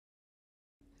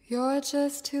You're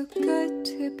just too good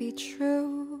to be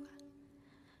true.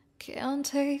 Can't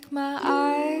take my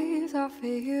eyes off of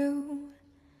you.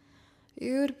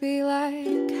 You'd be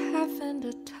like heaven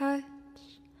to touch.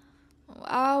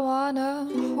 I wanna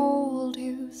hold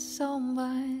you so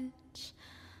much.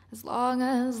 As long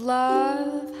as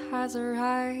love has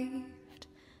arrived,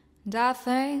 and I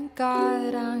thank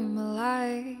God I'm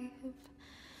alive.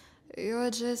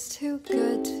 You're just too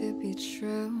good to be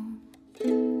true.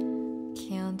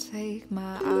 Can't take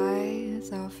my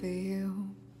eyes off of you.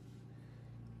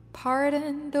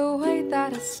 Pardon the way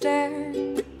that I stare.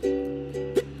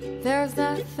 There's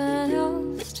nothing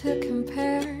else to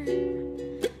compare.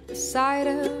 The sight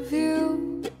of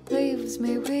you leaves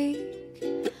me weak.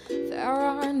 There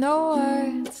are no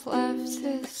words left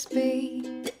to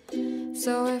speak.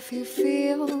 So if you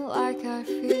feel like I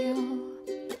feel,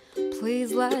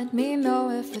 please let me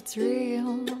know if it's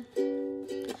real.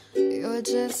 You're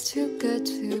just too good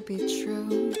to be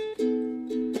true.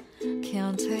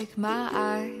 Can't take my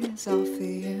eyes off of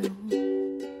you.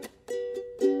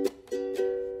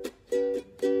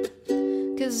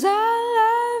 'Cause I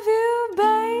love you,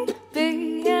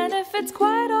 baby, and if it's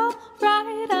quite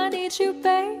alright, I need you,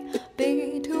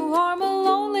 baby, to warm a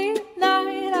lonely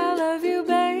night. I love you,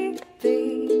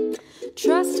 baby.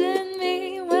 Trust in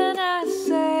me when I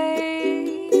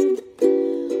say,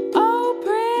 oh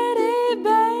pretty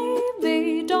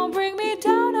baby, don't bring me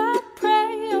down, I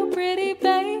pray. Oh pretty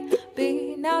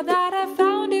baby, now that I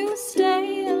found you,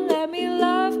 stay and let me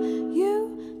love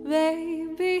you,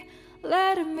 baby.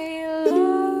 Let me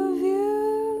love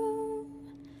you.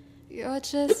 You're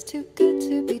just too good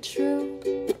to be true.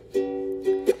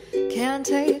 Can't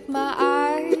take my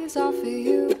eyes off of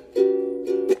you.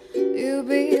 You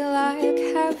be like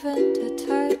heaven to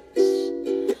touch.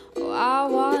 Oh, I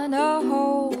wanna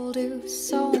hold you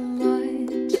so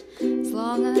much. As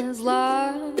long as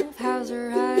love has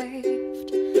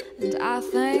arrived, and I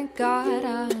thank God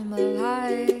I'm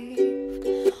alive.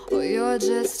 Oh, you're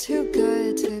just too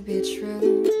good to be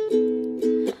true.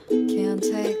 Can't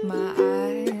take my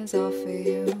eyes off of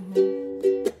you.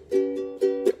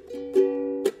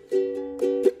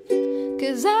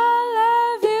 'Cause I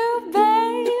love you,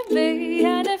 baby,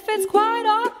 and if it's quite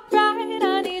alright,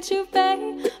 I need you,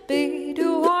 baby, to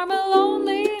warm a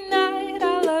lonely night.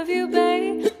 I love you,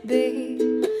 baby.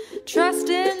 Trust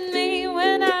in me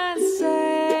when I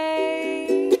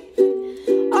say,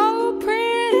 oh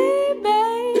pretty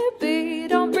baby,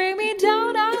 don't bring me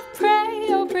down, I pray.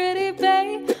 Oh pretty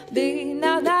baby,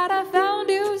 now that I found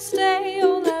you, stay.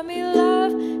 Oh let me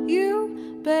love you,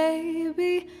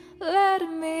 baby. Let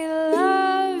me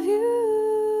love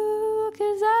you.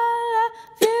 'Cause I love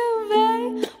you,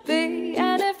 baby,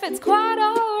 and if it's quite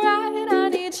alright, I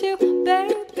need you,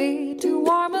 baby, to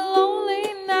warm a lonely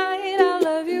night. I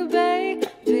love you,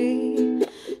 baby.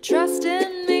 Trust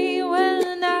in me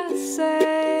when I say,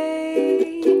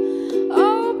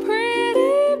 oh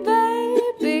pretty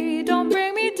baby, don't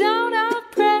bring me down, I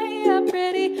pray. Oh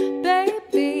pretty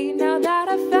baby, now that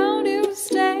I found you,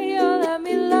 stay. Oh let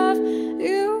me love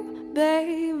you,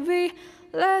 baby.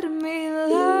 Let me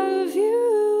love you.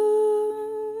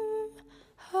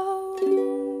 Oh.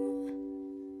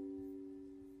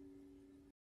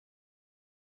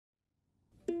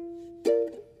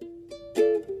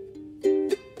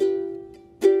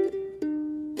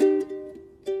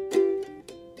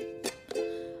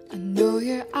 I know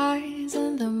your eyes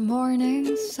in the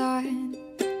morning sun.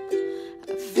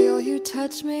 I feel you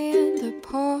touch me in the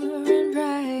pouring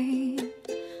rain.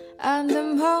 And the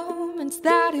moments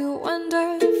that you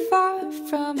wander far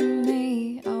from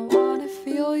me, I wanna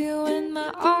feel you in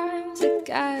my arms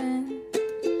again.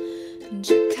 And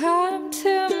you come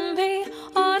to me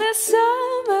on a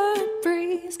summer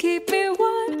breeze, keep me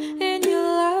warm in your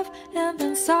love, and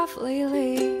then softly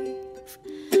leave.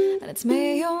 And it's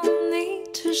me you'll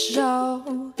need to show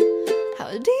how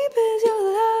deep is your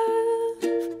love.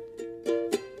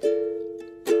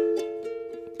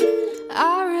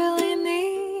 I really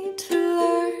need to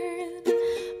learn,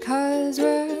 'cause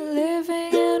we're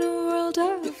living in a world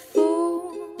of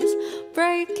fools,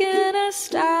 breaking us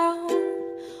down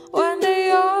when they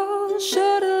all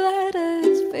should let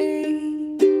us be.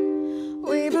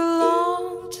 We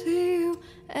belong to you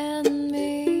and me.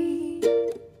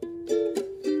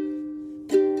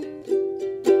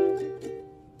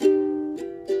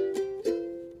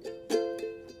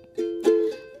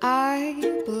 I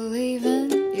believe in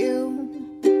you.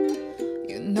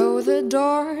 You know the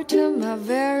door to my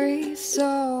very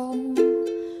soul.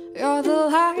 You're the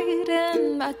light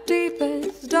in my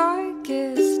deepest,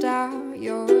 darkest hour.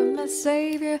 You're my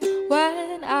savior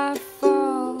when I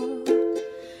fall.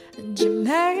 And you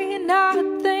may not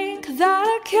think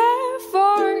care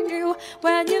for you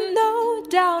when you know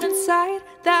down inside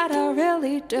that I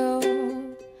really do.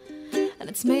 And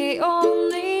it's me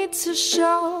you'll need to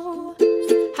show.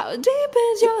 How deep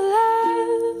is your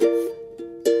love?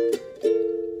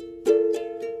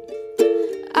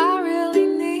 I really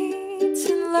need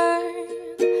to learn,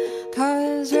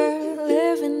 'cause we're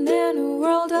living in a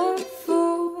world of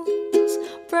fools,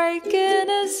 breaking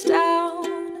us down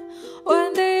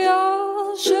when they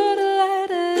all should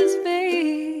let us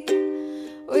be.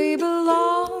 We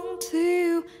belong to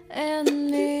you and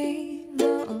me.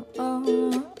 Oh,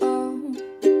 oh, oh.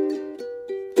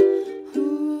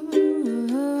 Ooh,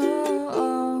 oh,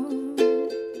 oh.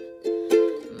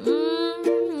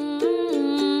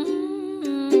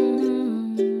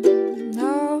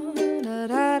 Oh, da,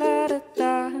 da, da, da,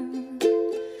 da.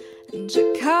 And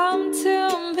you come to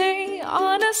me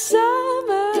on a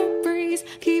summer breeze,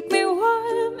 keep me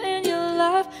warm in your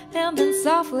love, and then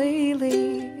softly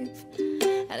leave.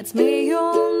 And it's me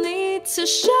you'll need to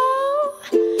show.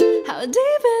 How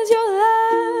deep is your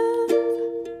love?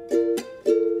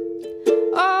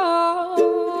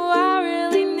 Oh, I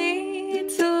really need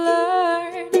to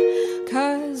learn,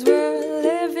 'cause we're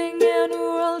living in a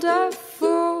world of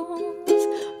fools,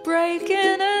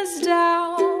 breaking us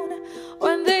down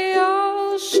when they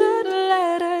all should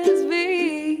let us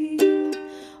be.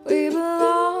 We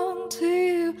belong to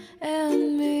you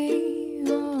and me.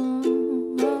 Oh,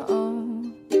 oh, oh.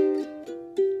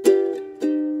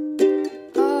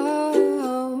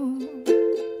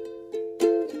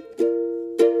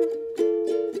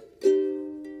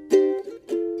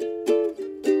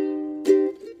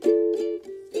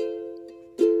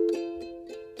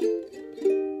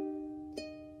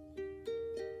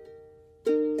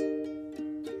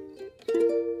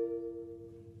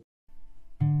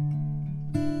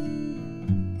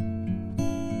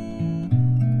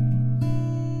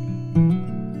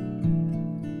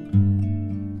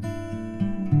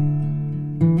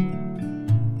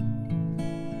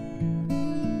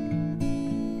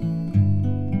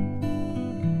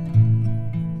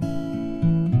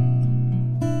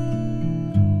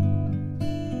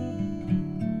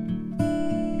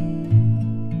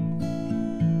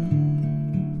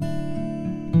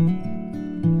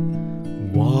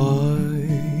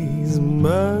 Wise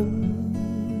men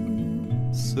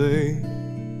say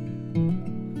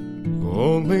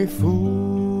only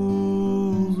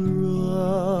fools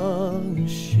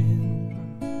rush in,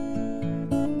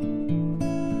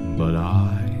 but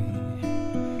I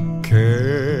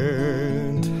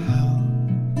can't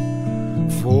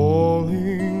help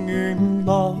falling in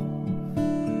love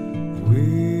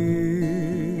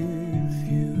with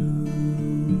you.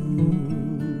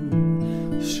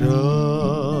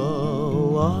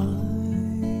 Shall I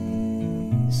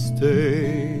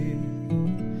stay?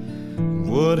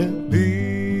 Would it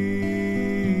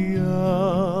be a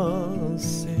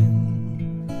sin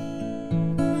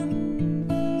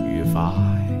if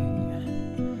I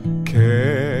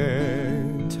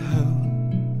can't help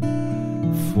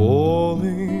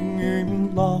falling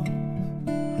in love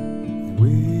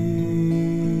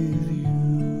with you?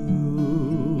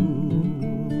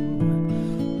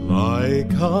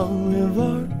 Like a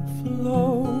river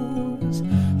flows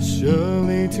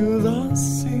surely to the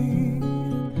sea,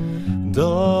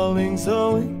 darling,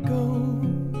 so it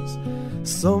goes.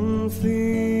 Some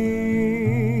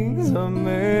things are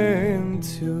meant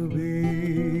to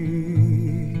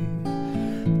be.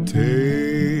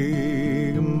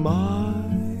 Take my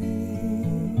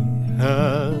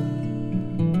hand,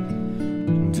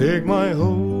 take my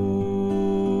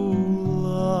whole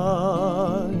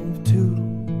life too,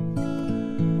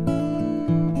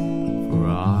 for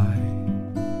I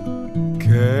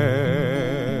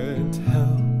can't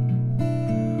help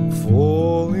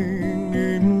falling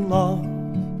in love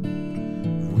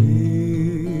with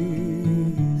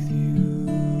you.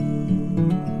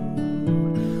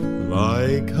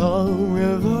 Like a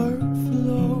river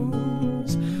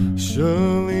flows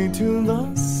surely to the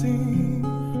sea,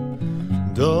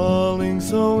 darling,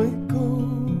 so it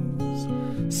goes.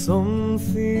 Some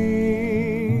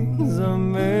things are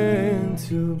meant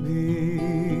to be.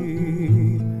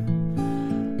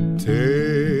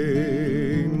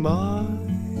 Take my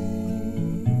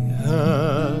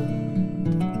hand,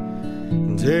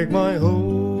 take my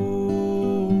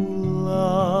whole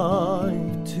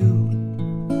life too,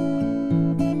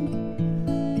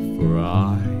 for I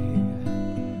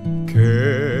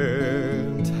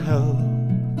can't help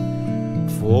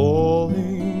for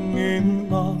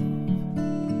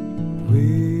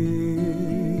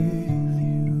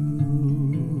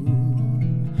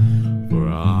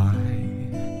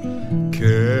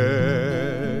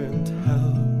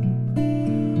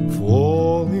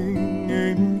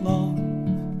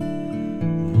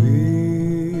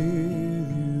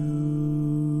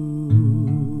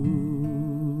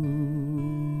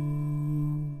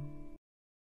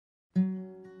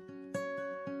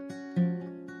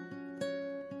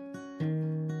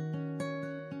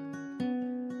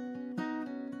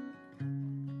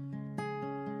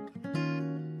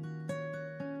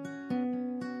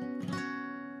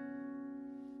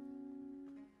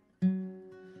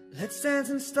Let's dance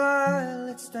in style,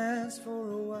 let's dance for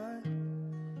a while.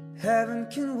 Heaven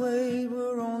can wait,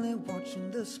 we're only watching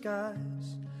the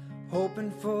skies, hoping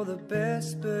for the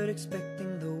best but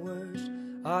expecting the worst.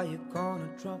 Are you gonna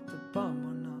drop the bomb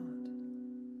or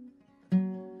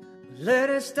not? Let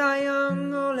us die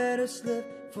young or let us live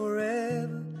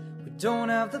forever. We don't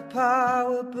have the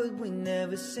power but we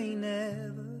never say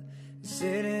never.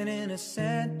 Sitting in a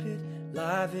sandpit,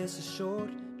 life is a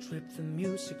short trip. The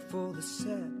music for the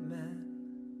sad man.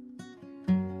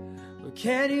 Well,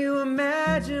 can you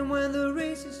imagine when the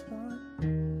race is won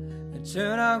and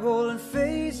turn our golden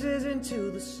faces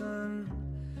into the sun?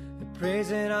 And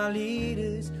praising our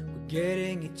leaders, we're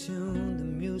getting it tuned. The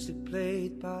music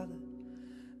played by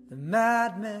the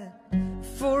madman.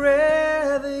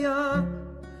 Forever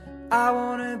young, I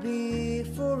wanna be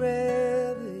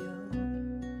forever young.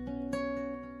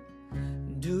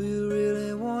 Do you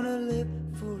really wanna live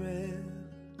forever,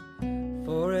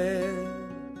 forever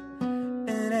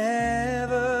and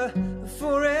ever?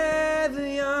 Forever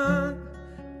young,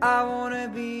 I wanna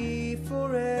be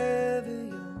forever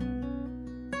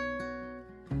young.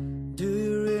 Do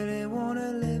you really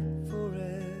wanna live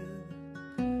forever,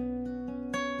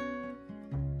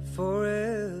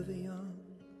 forever young?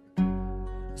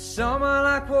 Some are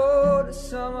like water,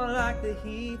 some are like the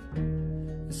heat.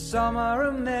 Some are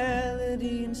a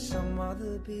melody and some are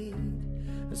the beat.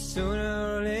 But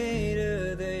sooner or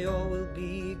later they all will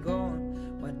be gone.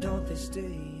 Why don't they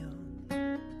stay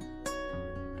young?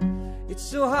 It's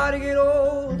so hard to get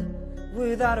old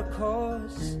without a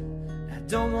cause. I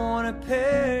don't want to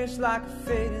perish like a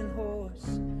fading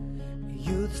horse.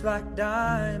 Youth's like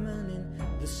diamond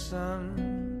in the sun,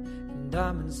 and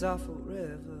diamonds are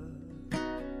forever.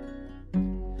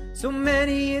 So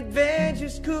many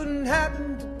adventures couldn't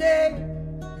happen today.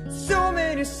 So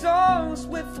many songs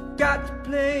we forgot to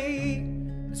play.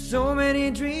 So many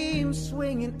dreams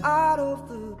swinging out of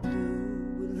the blue.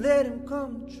 We'll let them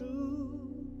come true.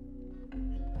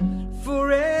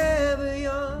 Forever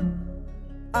young,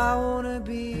 I wanna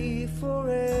be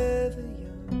forever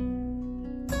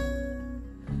young.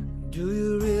 Do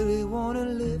you really wanna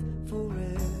live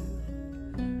forever,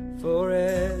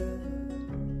 forever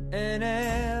and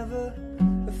ever?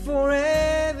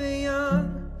 Forever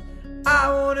young, I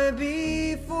wanna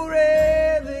be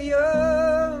forever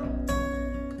young.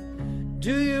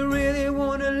 Do you really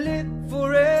wanna live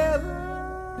forever,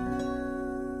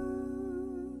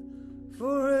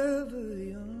 forever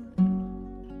young?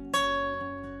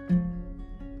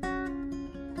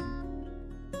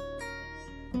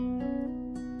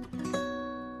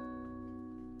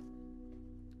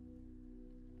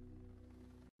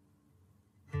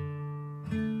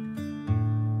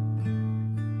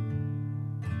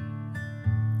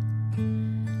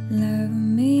 Love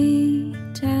me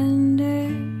tender,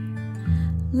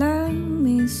 love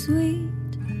me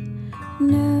sweet,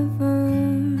 never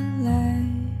let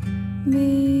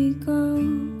me go.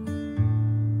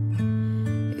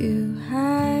 You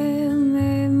have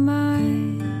made my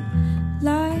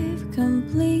life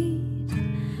complete,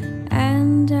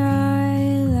 and I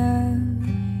love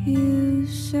you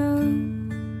so.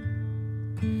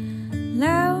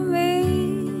 Love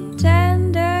me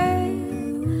tender,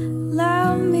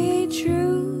 love me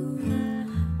true,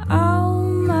 all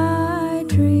my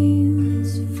dreams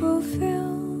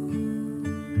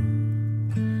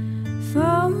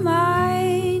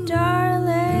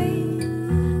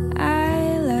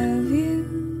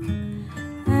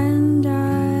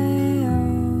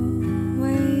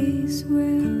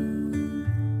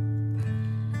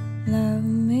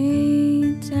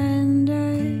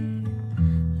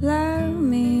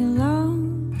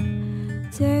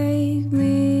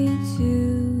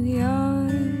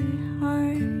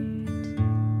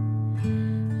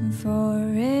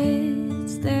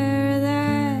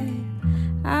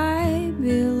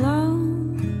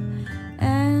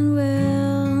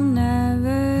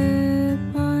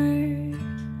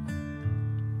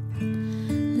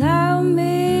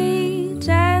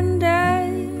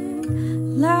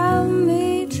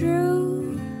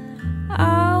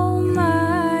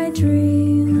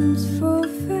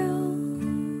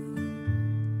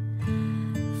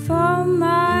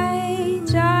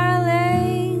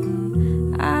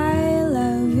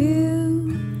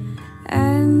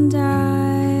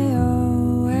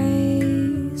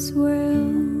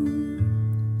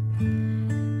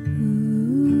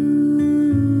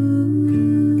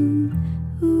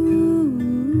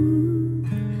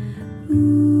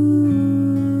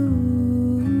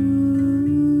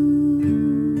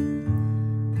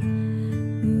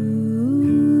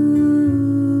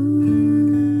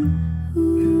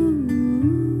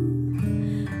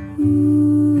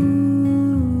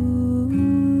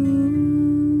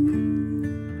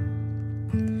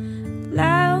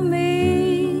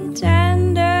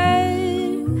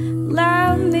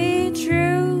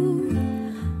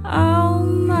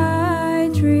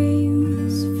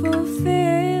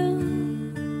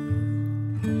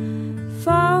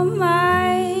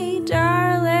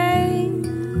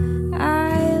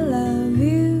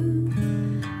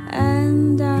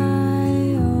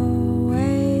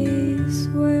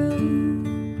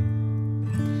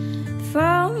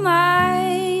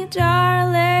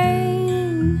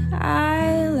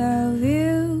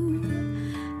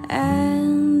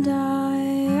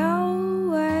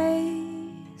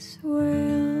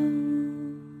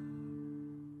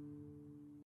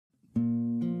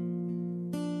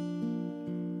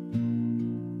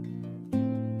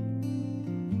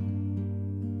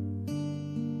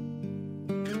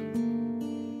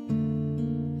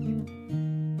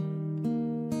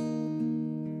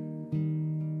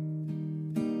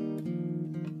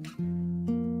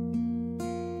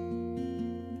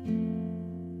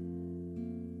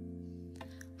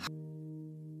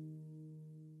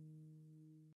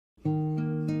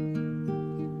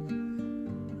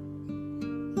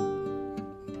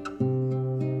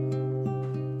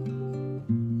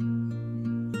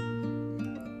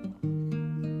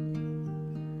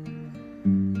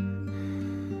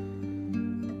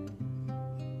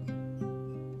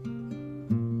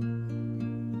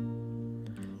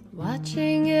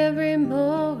watching every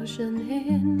motion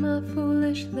in my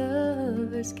foolish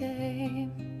lover's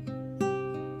game.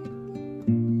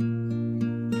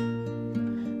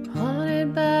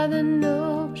 Haunted by the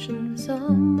notion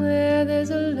somewhere there's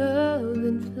a love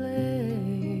in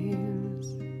flames,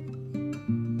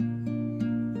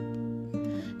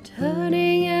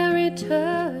 turning and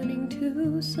returning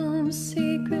to some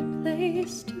secret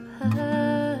place to hide,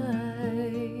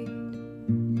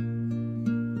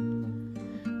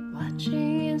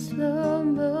 watching in slow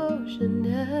motion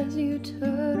as you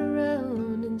turn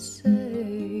around and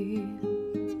say,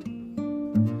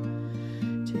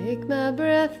 take my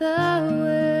breath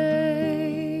away,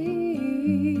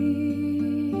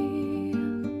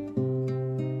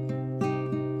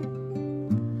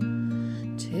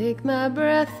 take my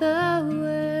breath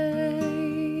away.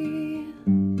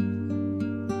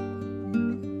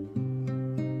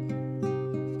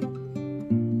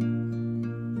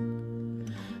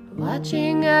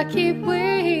 Watching, I keep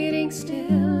waiting,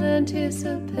 still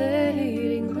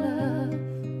anticipating love,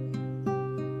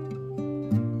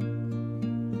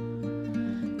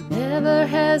 never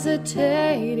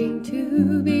hesitating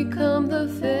to become the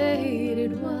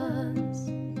fated ones,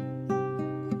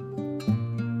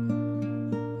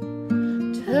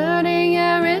 turning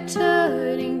and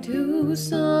returning to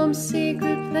some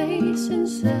secret place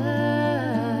inside,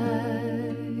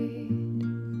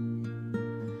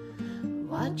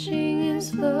 watching in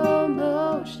slow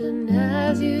motion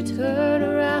as you turn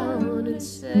around and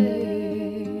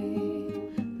say,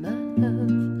 my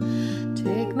love,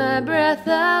 take my breath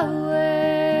away,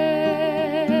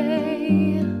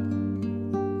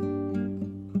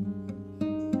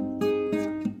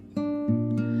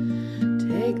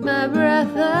 take my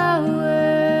breath away.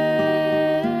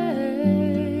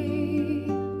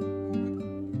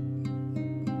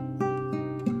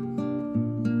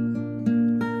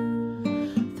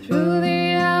 Through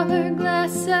the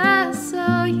hourglass I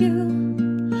saw you,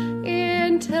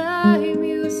 in time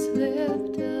you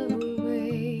slipped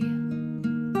away.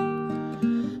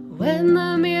 When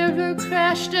the mirror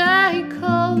crashed I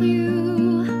called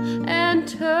you and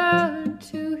turned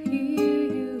to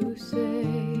hear you say,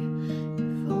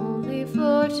 if only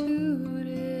for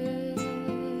today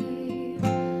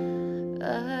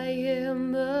I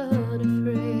am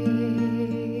unafraid.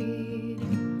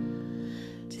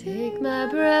 Take my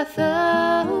breath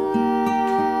away,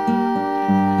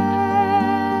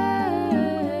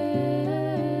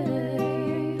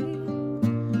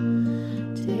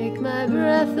 take my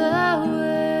breath away,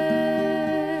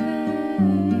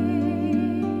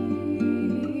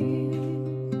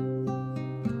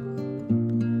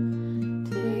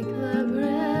 take my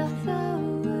breath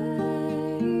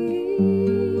away,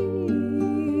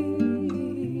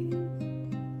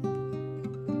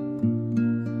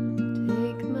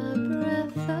 take my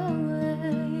breath away.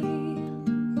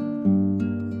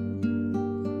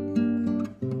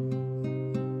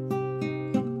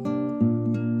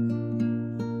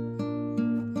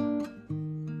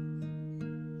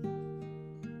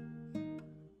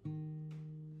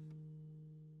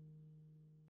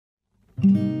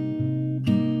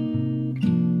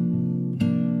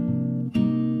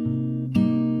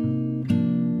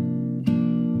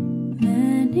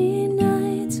 Many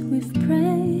nights we've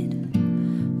prayed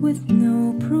with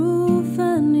no proof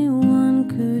anyone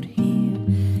could hear.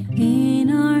 In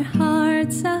our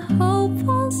hearts a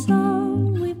hopeful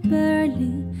song we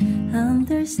barely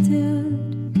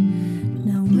understood.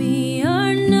 Now we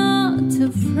are not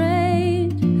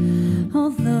afraid,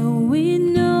 although we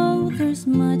know there's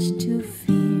much to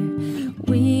fear.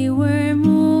 We were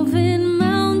moving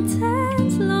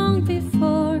mountains long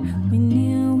before we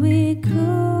knew we could.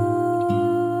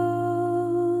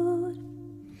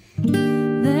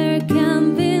 There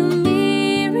can be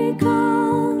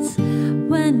miracles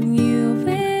when you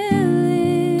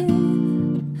believe.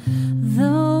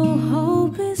 Though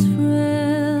hope is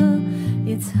frail,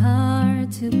 it's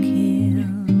hard to kill.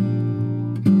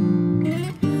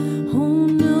 Who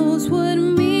knows what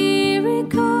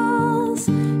miracles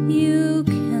you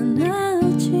can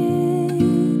achieve?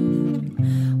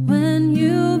 When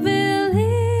you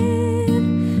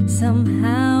believe,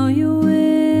 somehow you will.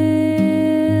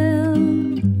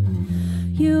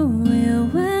 You will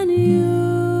when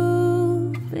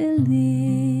you believe.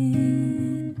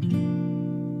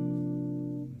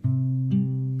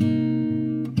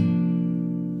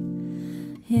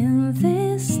 In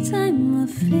this time of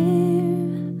fear,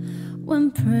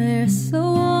 when prayer so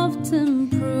often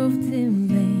proved in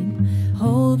vain,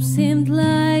 hope seemed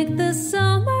like the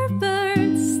summer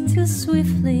birds too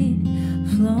swiftly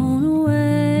flown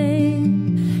away.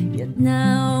 Yet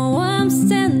now I'm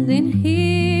standing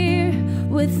here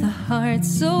with a heart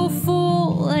so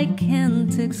full I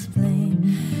can't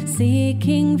explain,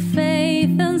 seeking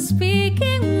faith and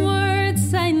speaking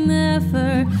words I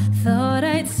never thought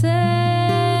I'd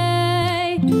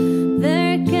say.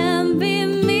 There can be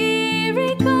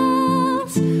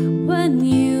miracles when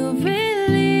you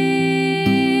believe,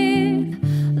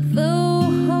 though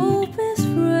hope is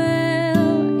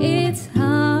frail, it's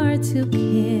hard to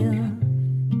kill.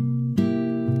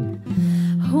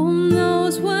 Who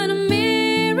knows what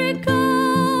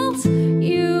miracles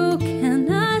you can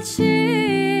achieve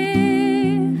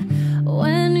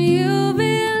when you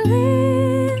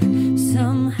believe,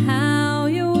 somehow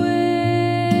you will.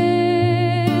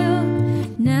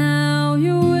 Now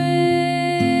you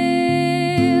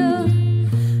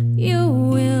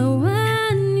will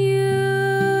when you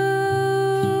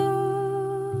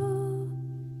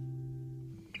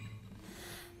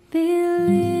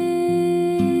believe.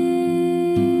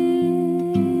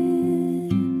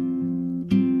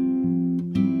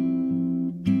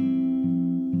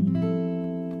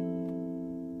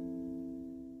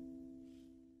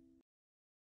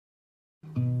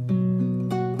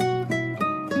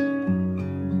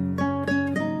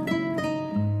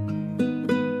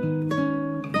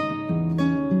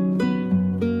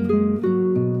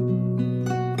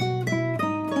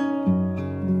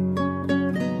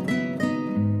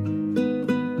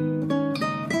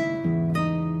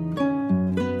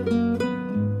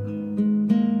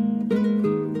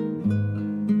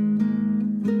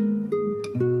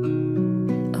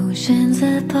 Oceans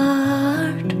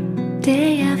apart,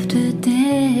 day after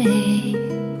day,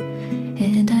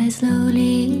 and I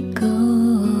slowly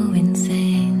go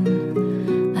insane.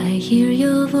 I hear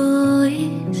your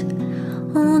voice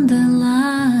on the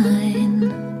line,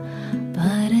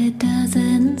 but it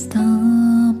doesn't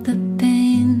stop the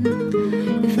pain.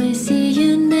 If I see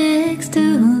you next to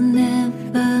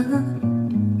never,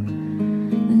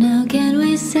 then how can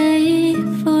we say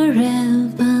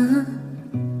forever?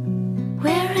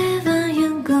 Wherever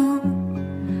you go,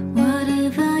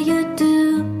 whatever you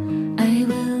do, I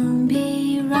will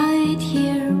be right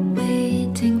here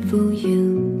waiting for you.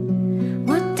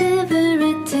 Whatever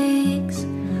it takes,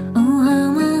 oh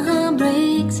how my heart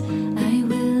breaks, I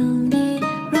will be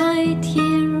right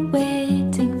here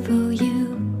waiting for you.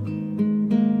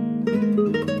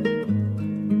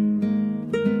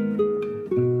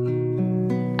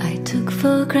 I took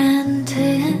for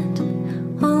granted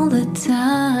all the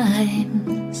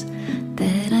times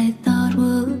that I thought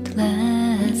would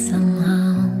last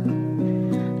somehow.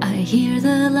 I hear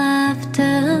the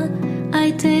laughter,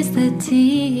 I taste the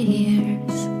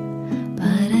tears,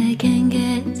 but I can't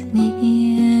get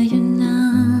near you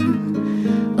now.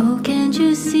 Oh, can't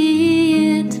you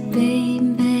see it,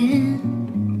 baby?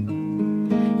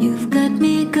 You've got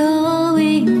me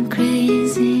going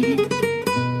crazy.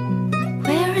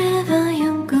 Wherever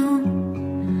you go,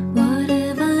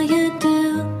 whatever you do,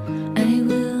 I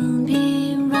will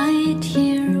be right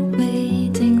here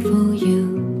waiting for you.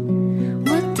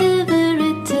 Whatever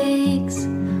it takes,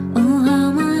 oh how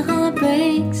my heart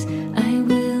breaks, I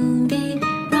will be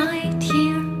right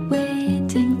here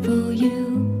waiting for you.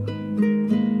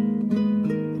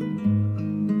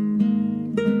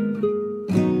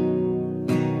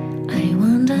 I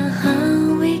wonder how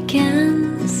we can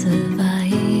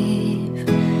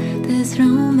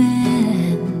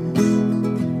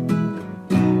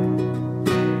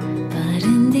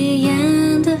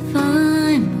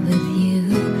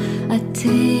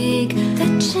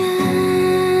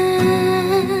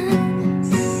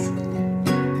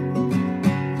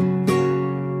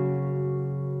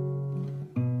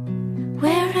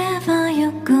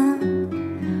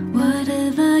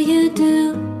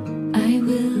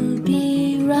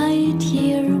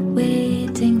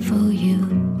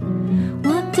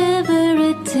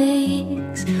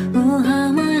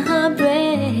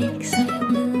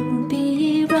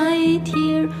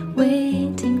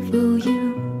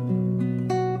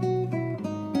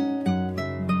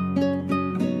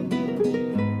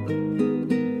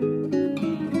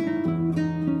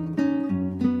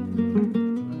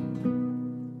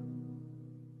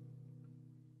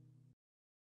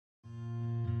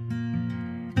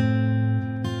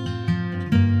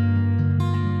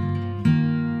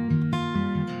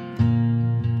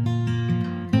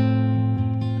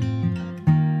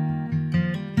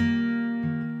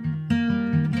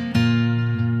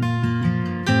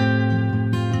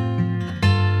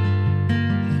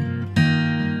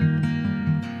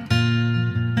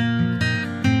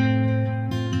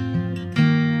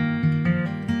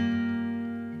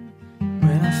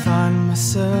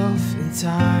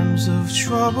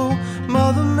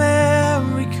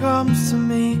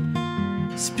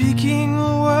speaking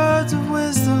words of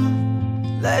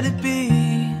wisdom, let it be.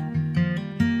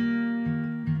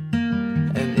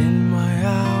 And in my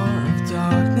hour of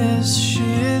darkness, she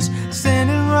is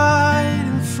standing right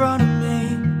in front of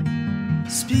me,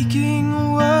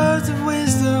 speaking words of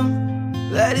wisdom,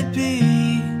 let it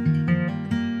be.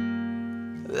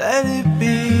 Let it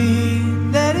be,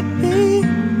 let it be,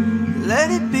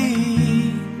 let it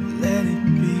be, let it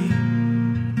be.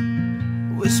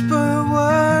 Whisper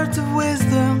words of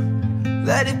wisdom,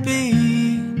 let it be.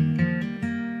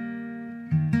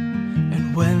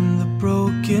 And when the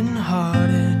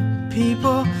broken-hearted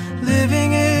people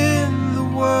living in the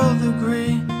world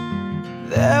agree,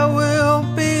 there will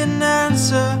be an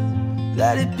answer,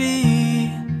 let it be.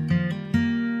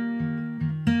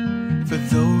 For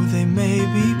though they may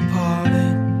be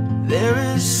parted, there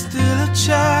is still a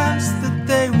chance that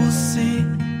they will see.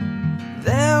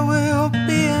 There will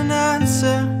be an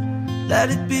answer, let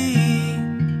it be.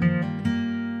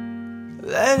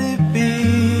 Let it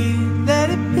be, let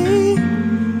it be,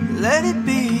 let it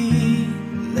be,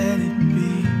 let it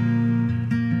be.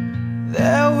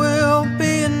 There will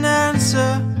be an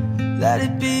answer, let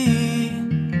it be.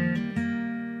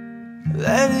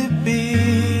 Let it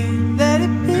be, let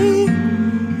it be,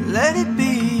 let it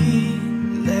be,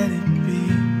 let it be.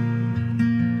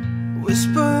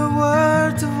 Whisper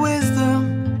words of wisdom,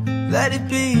 let it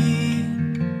be.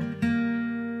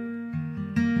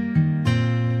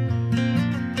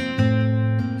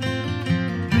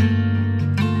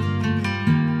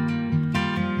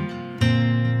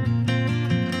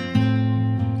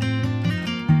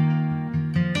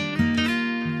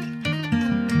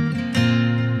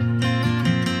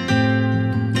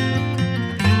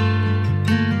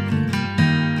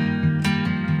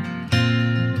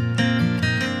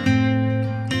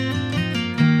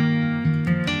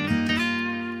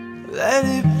 Let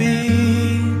it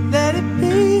be, let it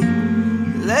be,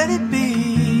 let it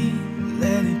be,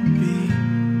 let it be.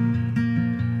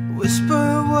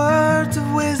 Whisper words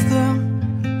of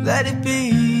wisdom, let it be.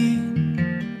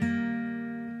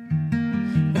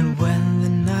 And when the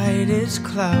night is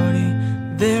cloudy,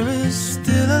 there is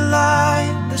still a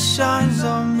light that shines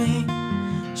on me.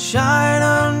 Shine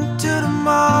unto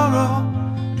tomorrow,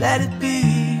 let it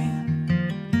be.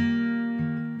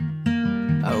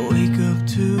 I wake up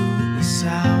to the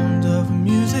sound of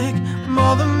music,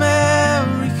 Mother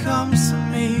Mary comes to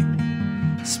me,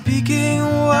 speaking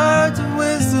words of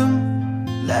wisdom,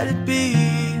 let it be.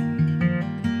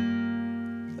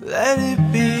 Let it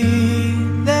be,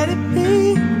 let it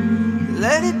be,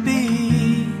 let it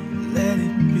be, let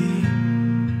it be.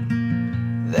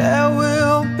 There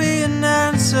will be an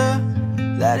answer,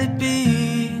 let it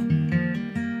be.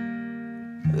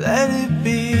 Let it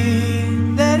be,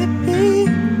 let it be,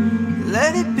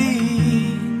 let it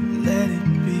be, let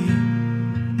it be.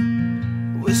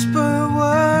 Whisper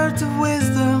words of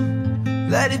wisdom,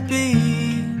 let it be.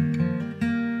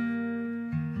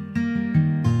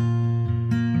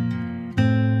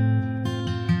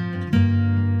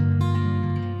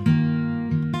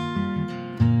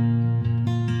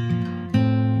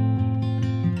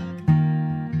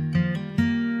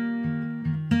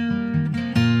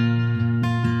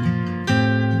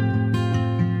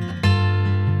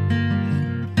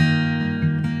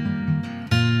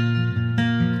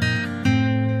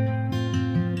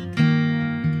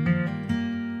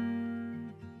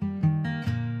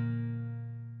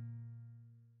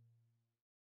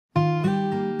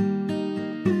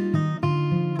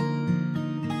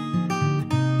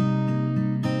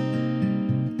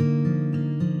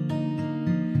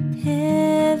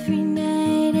 Every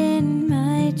night in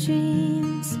my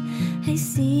dreams, I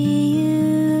see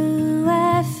you,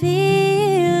 I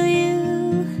feel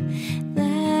you.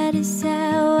 That is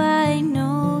how I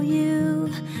know you.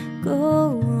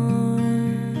 Go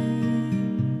on.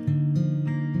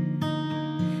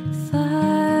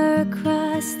 Far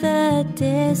across the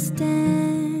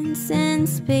distance and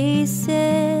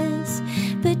spaces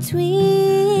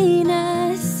between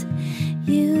us,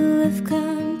 you have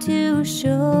come to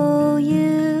show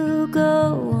you.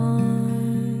 Go on.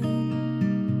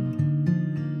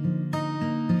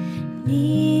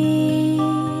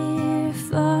 Near,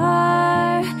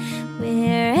 far,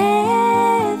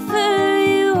 wherever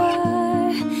you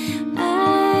are,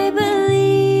 I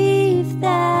believe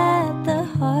that the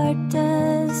heart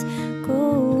does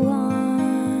go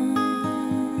on.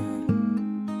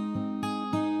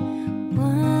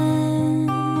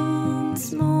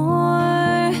 Once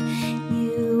more,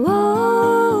 you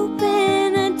open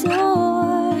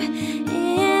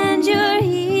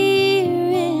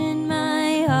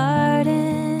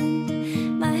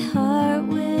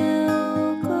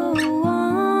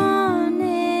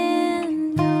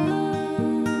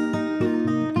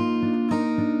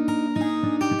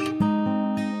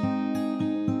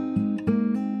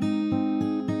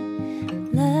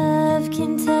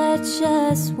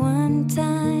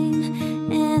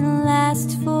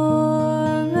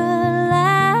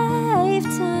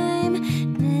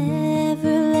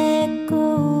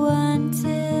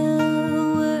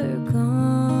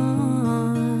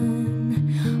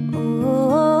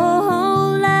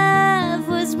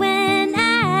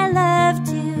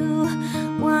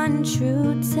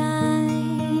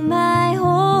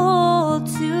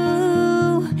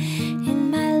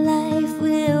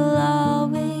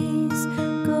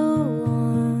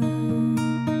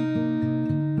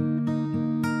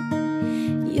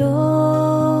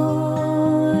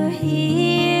you're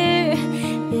here.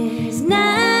 There's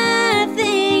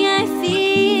nothing I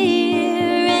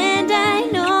fear, and I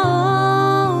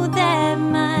know that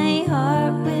my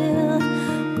heart will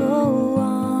go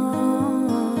on.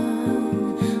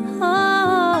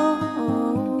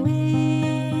 Oh,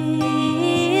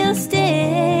 we'll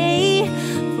stay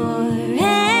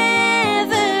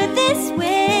forever this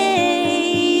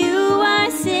way. You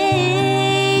are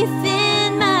safe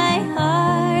in my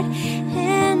heart,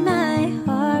 and my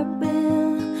heart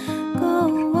will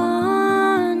go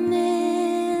on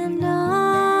and on.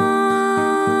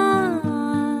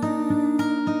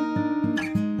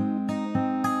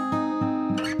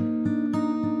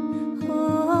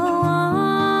 Oh, on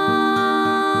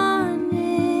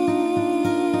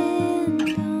and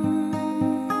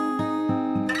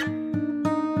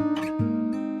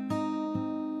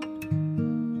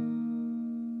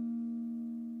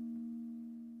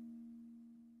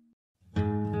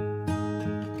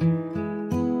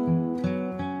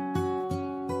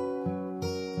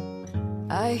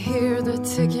I hear the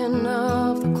ticking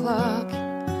of the clock.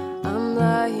 I'm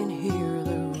lying here,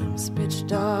 the room's pitch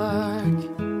dark.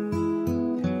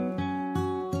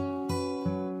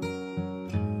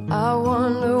 I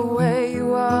wonder where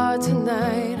you are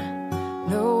tonight.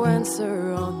 No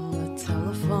answer on the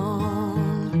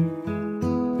telephone,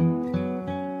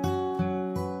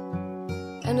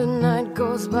 and the night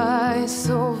goes by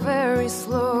so very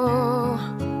slow.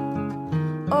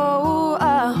 Oh,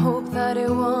 I hope that it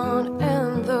won't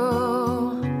end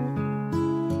though.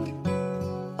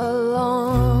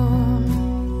 Alone.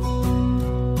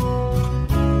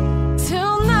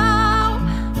 Till now,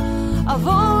 I've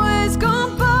always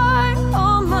gone by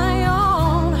on my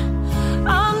own.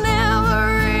 I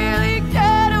never really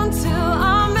cared until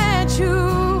I met you,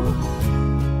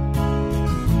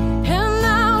 and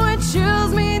now it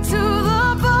chills me to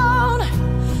the bone.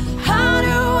 How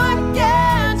do I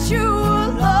get you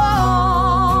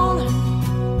alone?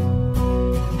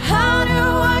 How do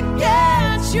I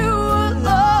get you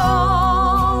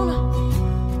alone?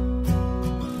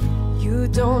 You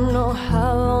don't know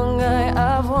how long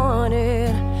I've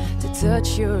wanted to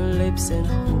touch your lips and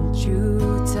hold you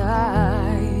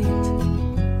tight.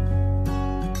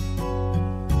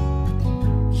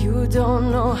 You don't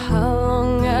know how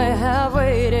long I have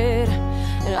waited,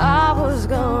 and I was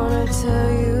gonna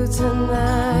tell you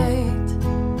tonight.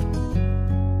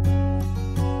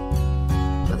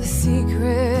 But the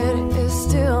secret is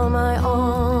still my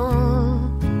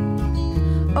own.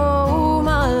 Oh,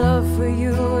 my love for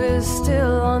you is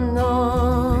still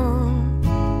unknown.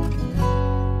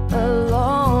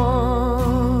 Alone.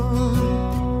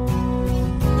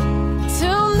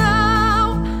 Till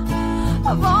now,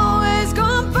 I've always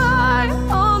gone by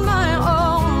on my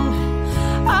own.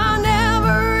 I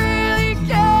never really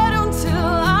cared until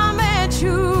I met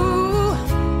you,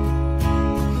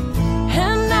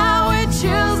 and now it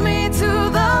chills me to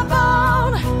the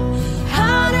bone.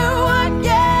 How do I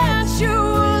get you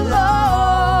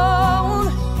alone?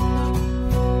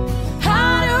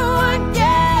 How do I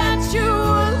get you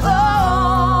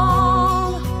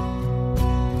alone?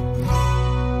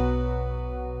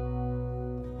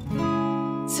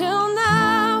 Till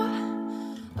now,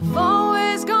 I've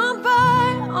always gone by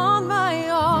on my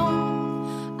own.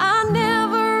 I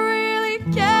never really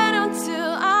cared until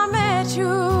I met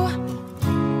you,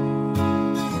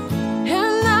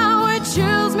 and now it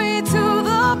chills me to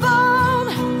the bone.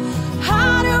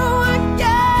 How do I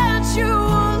get you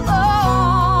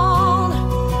alone?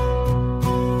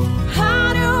 How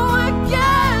do I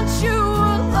get you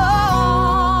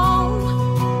alone?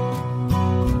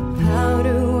 How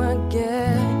do I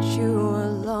get you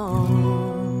alone?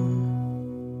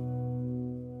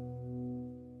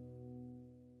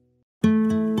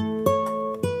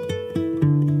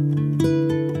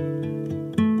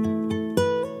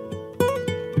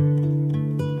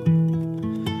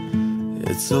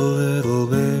 It's a little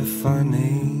bit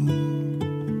funny,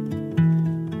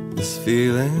 this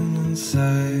feeling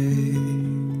inside.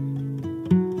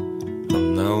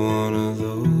 I'm not one of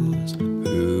those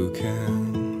who can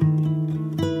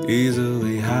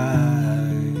easily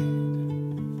hide.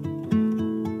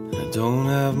 I don't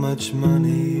have much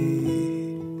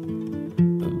money,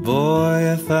 but boy,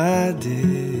 if I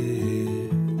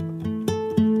did,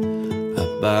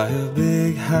 I'd buy a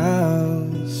big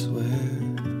house where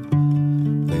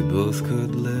we both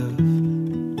could live.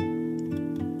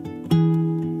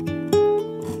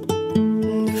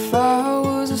 And if I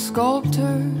was a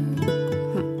sculptor,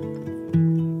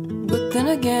 but then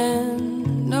again,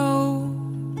 no,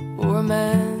 or a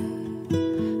man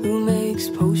who makes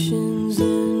potions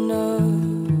in a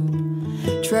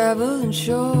traveling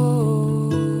show.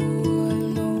 I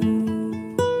know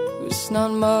it's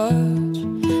not much,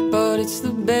 but it's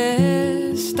the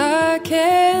best I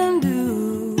can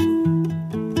do.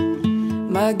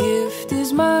 My gift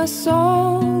is my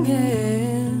song,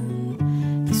 and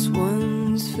this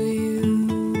one's for you.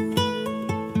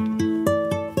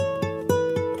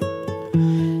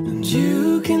 And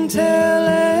you can tell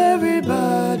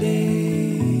everybody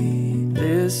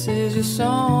this is your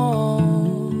song.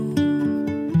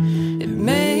 It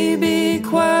may be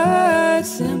quite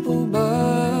simple,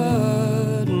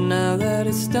 but now that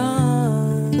it's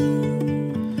done,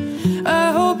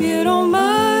 I hope you don't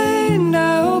mind,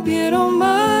 I hope you don't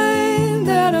mind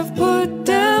that I've put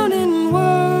down in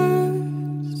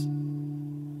words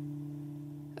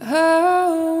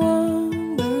how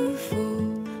wonderful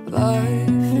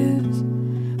life is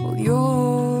while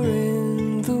you're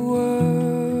in the world.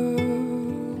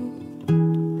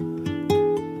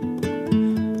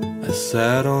 I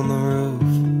sat on the roof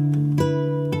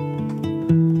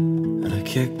and I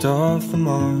kicked off the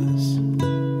moss.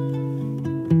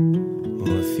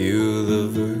 A few of the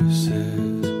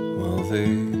verses, well,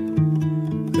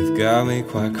 they've got me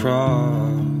quite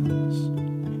cross.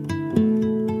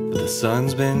 But the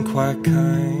sun's been quite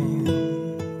kind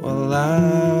while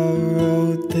I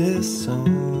wrote this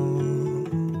song.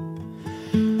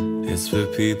 It's for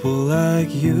people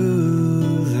like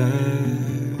you that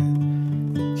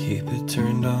keep it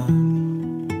turned on.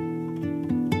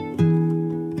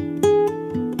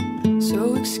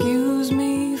 So excuse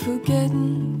me for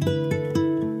getting,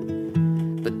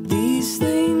 but these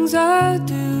things I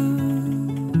do,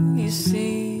 you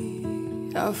see,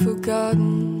 I've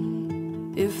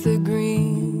forgotten if they're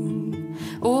green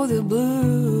or they're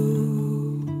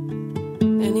blue.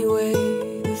 Anyway,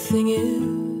 the thing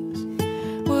is,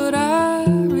 what I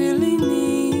really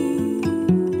need,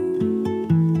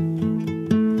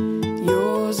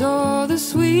 yours are the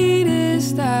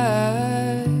sweetest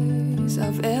eyes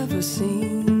I've ever seen.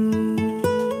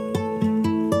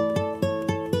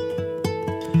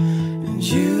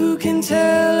 You can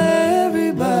tell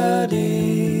everybody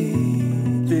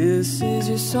this is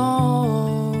your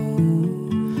song.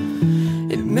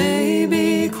 It may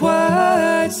be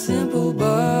quite simple,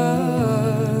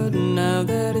 but now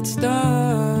that it's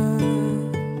done,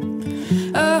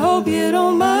 I hope you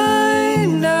don't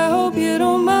mind, I hope you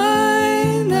don't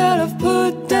mind that I've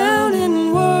put down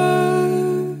in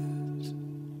words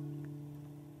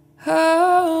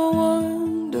how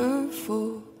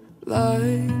wonderful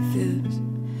life is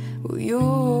while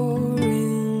you're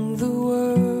in the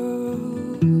world.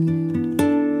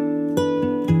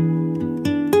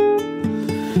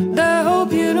 I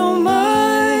hope you don't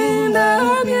mind, I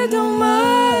hope you don't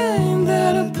mind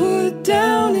that I put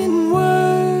down in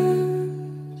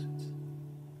words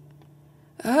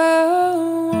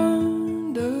how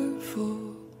wonderful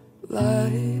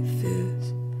life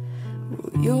is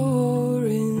while you're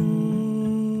in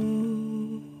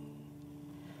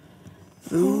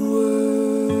the world.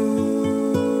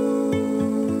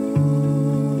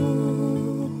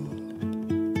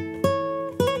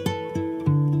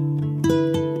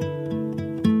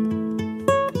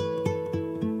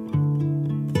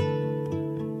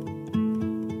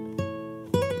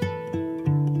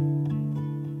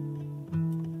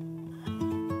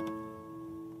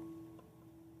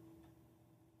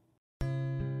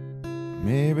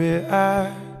 Maybe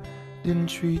I didn't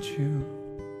treat you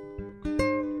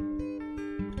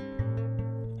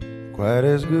quite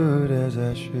as good as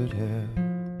I should have.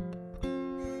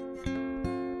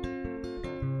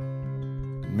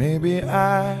 Maybe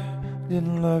I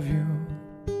didn't love you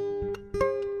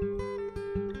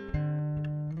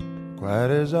quite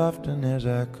as often as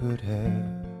I could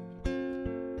have.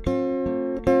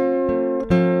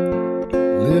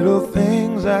 Little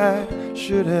things I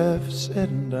should have said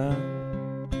and done,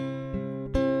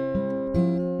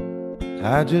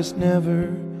 I just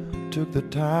never took the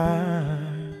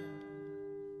time.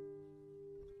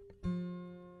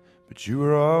 But you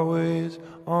were always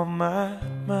on my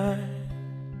mind.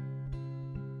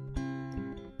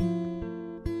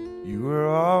 You were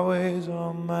always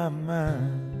on my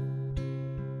mind.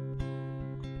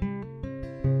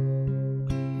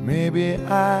 Maybe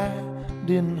I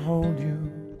didn't hold you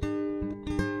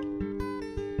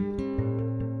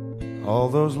all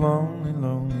those lonely,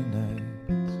 lonely nights.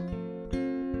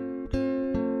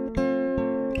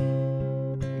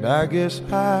 And I guess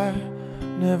I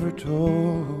never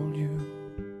told you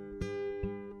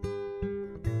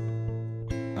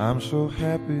I'm so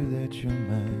happy that you're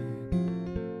mine.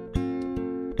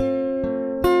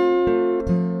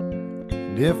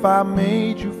 And if I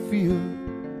made you feel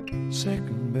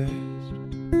second best,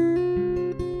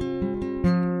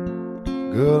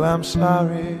 Girl, I'm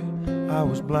sorry I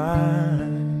was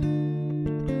blind,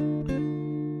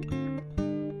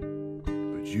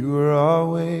 but you were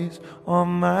always on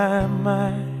my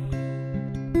mind.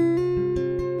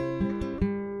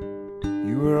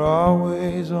 You were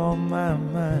always on my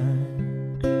mind.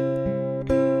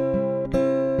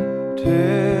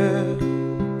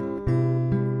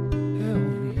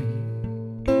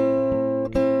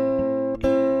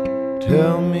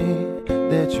 Tell me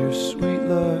that your sweet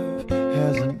love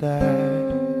hasn't died.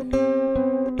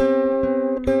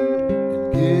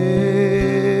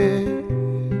 And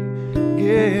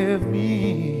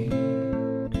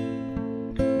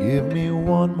give me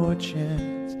one more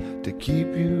chance to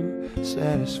keep you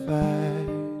satisfied.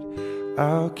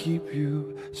 I'll keep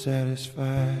you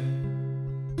satisfied.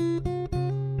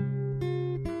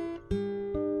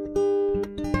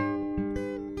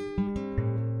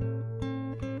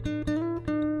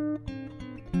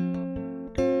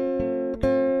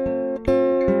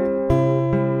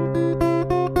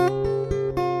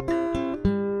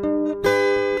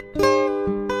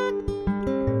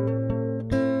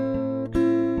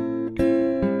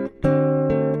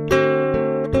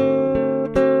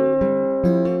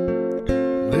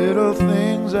 Little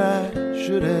things I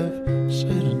should have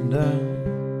said and done,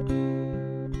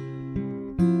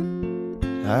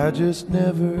 I just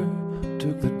never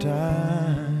took the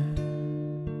time.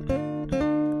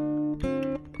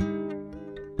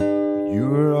 You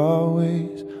were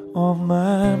always on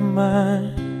my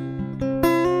mind.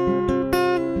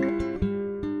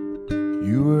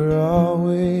 You were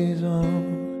always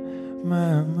on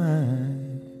my mind.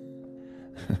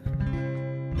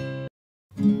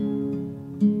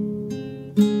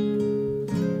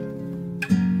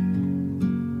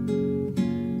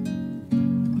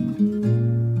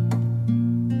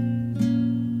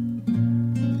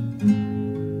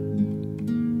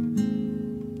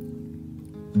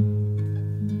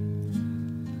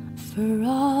 For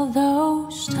all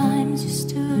those times you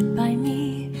stood by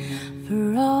me,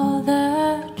 for all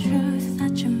the truth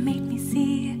that you made me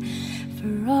see,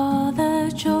 for all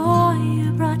the joy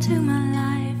you brought to my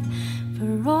life,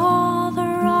 for all the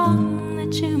wrong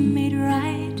that you made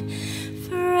right,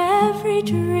 for every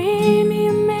dream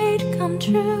you made come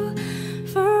true,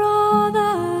 for all the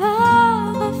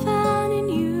love I found in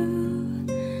you,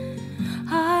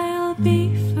 I'll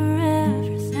be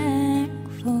forever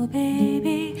thankful,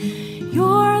 baby.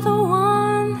 You're the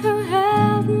one who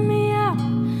held me up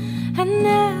and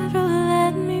never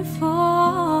let me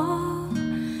fall.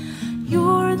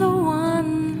 You're the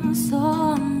one who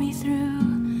saw me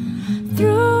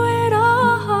through it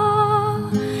all.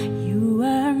 You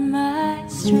were my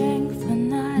strength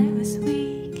when I was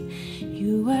weak.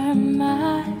 You were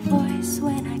my voice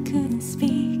when I couldn't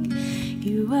speak.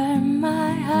 You were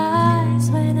my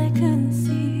eyes when I couldn't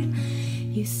see.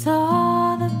 You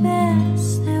saw the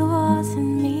best there was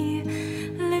in me,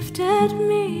 lifted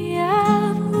me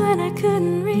up when I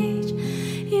couldn't reach.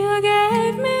 You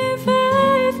gave me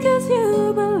faith 'cause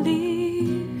you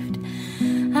believed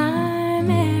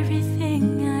I'm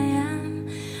everything I am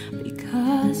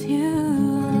because you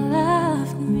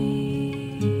loved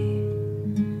me.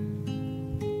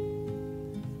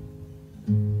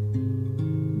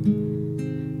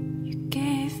 You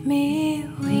gave me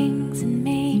wings and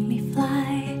made me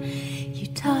fly. You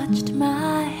touched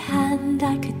my hand,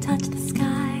 I could touch the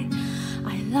sky.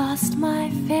 I lost my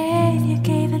faith, you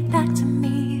gave it back to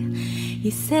me.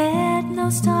 You said no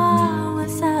star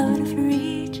was out of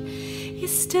reach. You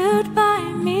stood by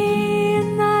me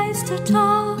and I stood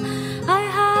tall. I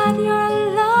had your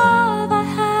love, I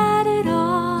had it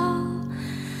all.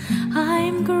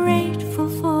 I'm grateful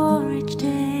for each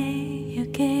day you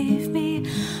gave me.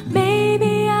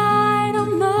 Maybe I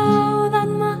don't know that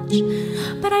much,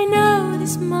 but I know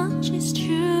this much is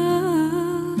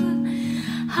true.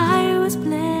 I was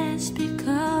blessed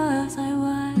because I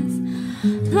was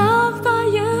loved by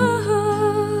you.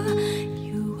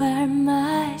 You were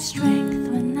my strength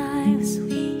when I was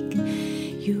weak.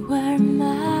 You were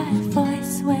my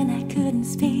voice when I couldn't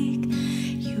speak.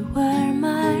 You were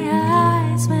my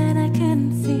eyes when I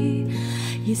couldn't see.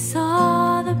 You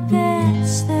saw the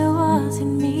best there was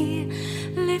in me,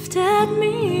 lifted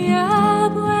me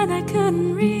up when I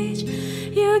couldn't reach.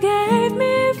 You gave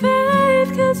me faith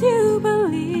 'cause you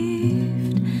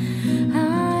believed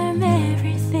I'm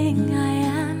everything I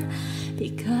am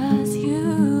because you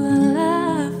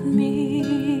love me.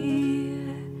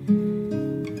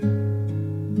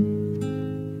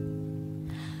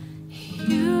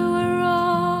 You were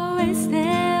always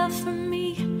there for me,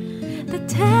 the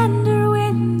tender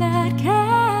wind that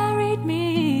carried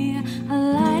me, a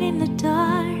light in the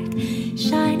dark,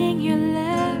 shining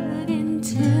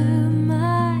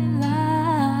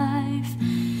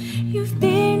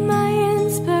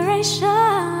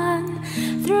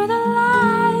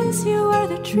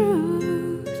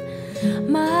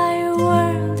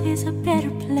is a better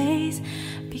place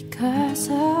because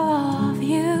of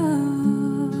you.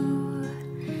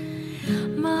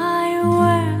 My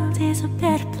world is a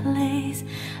better place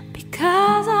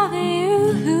because of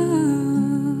you.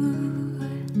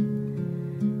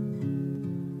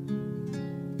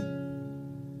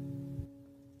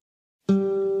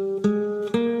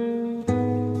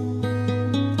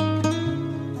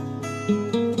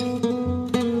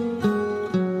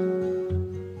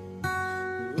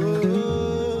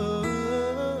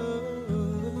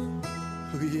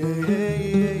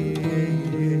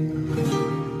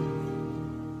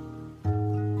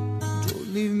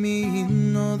 Don't leave me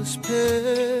in all this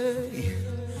pain.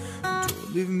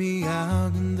 Don't leave me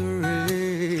out in the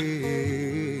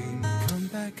rain. Come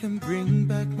back and bring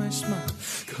back my smile.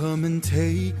 Come and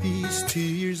take these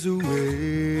tears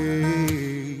away.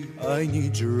 I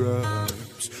need your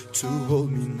arms to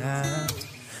hold me now.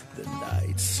 The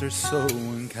nights are so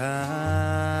unkind.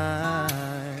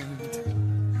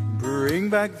 Bring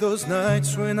back those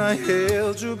nights when I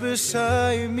held you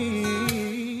beside me.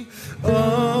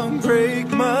 Break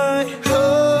my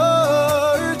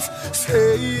heart.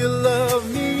 Say you love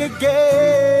me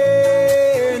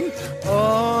again.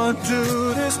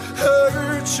 Undo this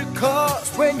hurt you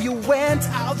caused when you went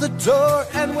out the door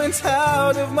and went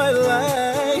out of my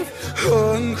life.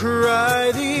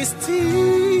 Uncry these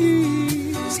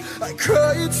tears I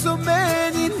cried so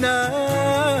many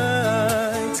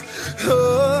nights.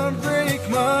 Break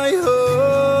my heart,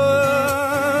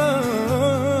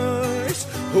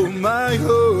 oh my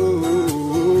heart.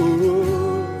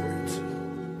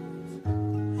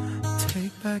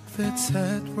 Take back that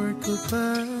sad word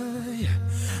goodbye.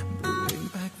 Bring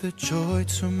back the joy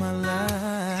to my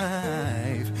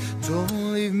life.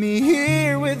 Don't leave me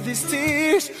here with these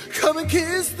tears. Come and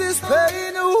kiss this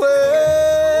pain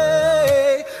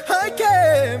away. I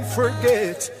can't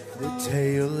forget the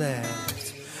day you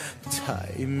left.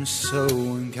 Time's so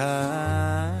unkind.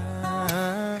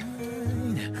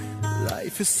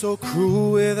 Life is so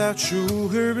cruel without you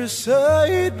here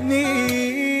beside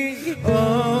me.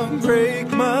 Break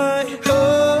my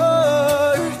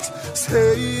heart.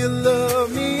 Say you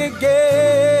love me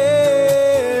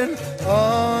again.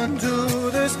 Undo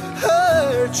this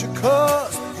hurt you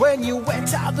caused when you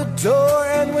went out the door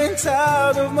and went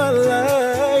out of my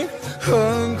life.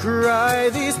 Uncry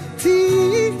these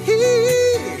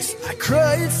tears I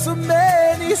cried so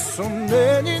many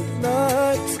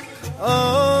nights.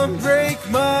 Break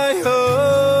my heart.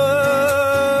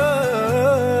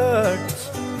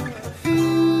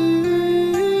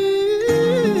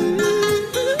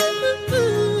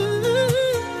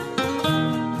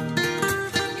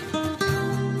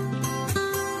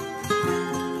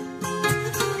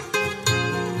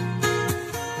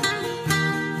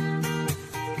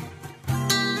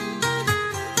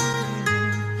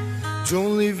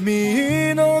 Don't leave me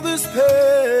in all this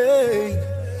pain.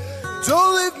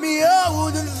 Don't leave me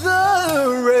out in the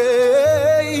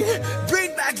rain.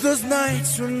 Bring back those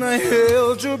nights when I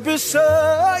held you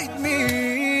beside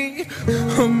me.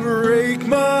 Break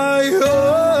my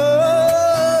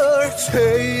heart.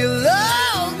 Say you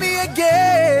love me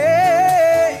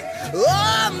again.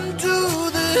 Undo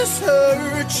this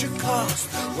hurt you caused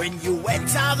when you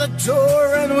went out the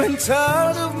door and went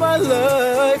out of my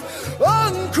life.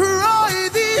 Uncry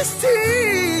these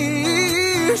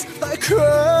tears I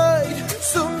cried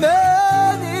so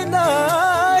many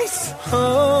nights.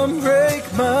 Break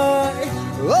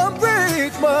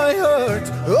my heart,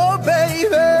 oh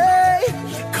baby.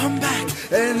 Come back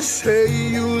and say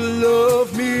you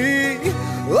love me.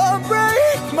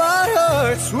 Break my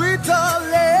heart, sweet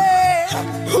darling.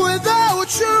 Without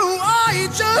you I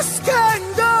just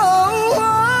can't go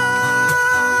on.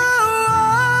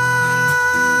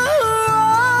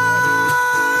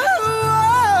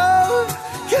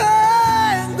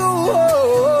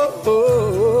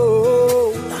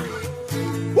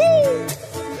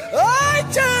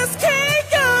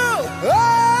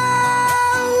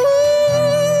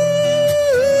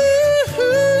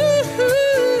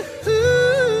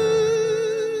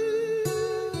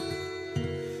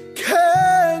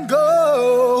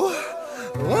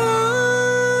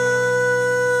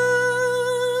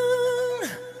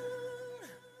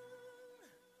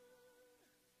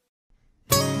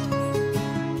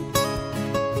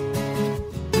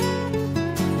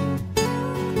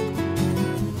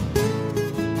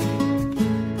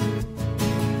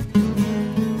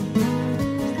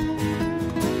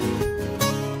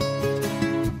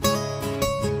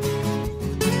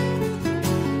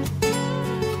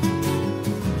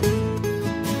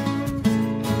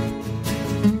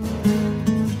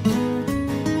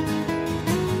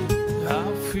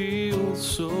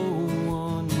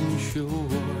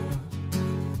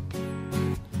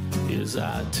 as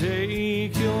I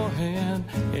take your hand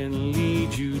and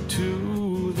lead you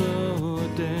to the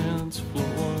dance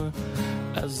floor.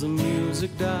 As the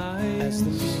music dies,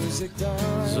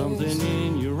 something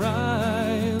in your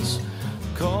eyes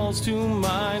calls to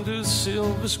mind a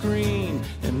silver screen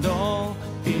and all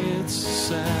its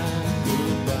sad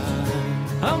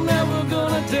goodbye. I'm never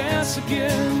gonna dance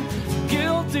again.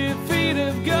 Guilty feet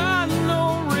have got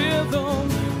no rhythm,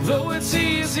 though it's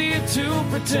easy to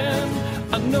pretend.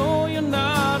 I know you're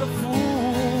not a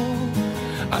fool.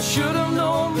 I should have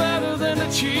known better than to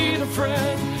cheat a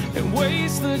friend and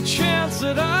waste the chance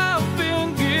that I've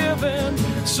been given.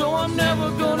 So I'm never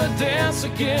gonna dance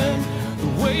again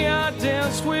the way I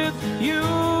danced with you.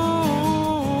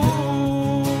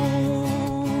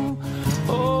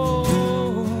 Oh.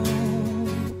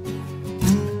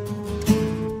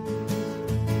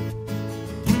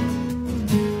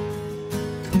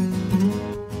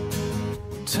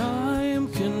 Time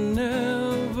can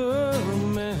never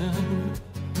mend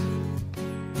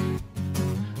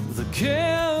the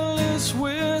careless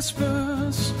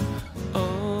whispers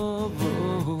of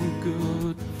a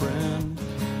good friend.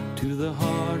 To the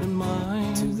heart and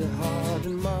mind,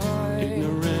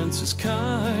 ignorance is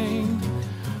kind.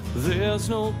 There's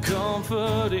no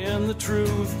comfort in the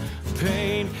truth.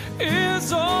 Pain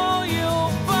is all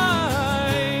you'll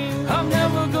find. I'm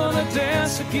never gonna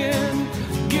dance again.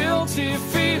 Guilty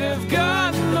feet have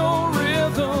got no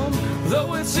rhythm,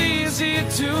 though it's easy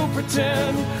to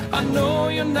pretend. I know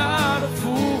you're not a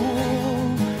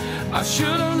fool. I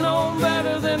should have known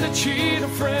better than to cheat a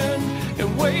friend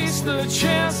and waste the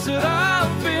chance that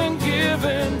I've been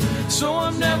given. So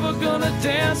I'm never gonna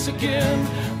dance again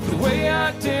the way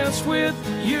I danced with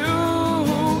you.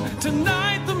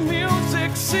 Tonight the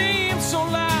music seems so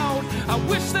loud. I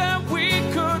wish that we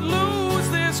could lose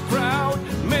this crowd.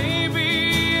 Maybe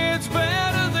it's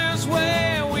better this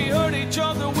way. We hurt each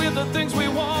other with the things we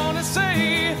want to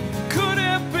say. Could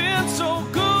have been so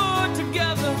good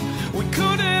together. We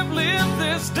could have lived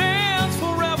this dance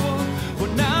forever.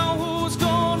 But now who's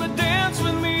gonna dance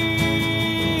with me?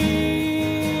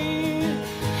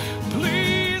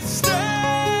 Please stay.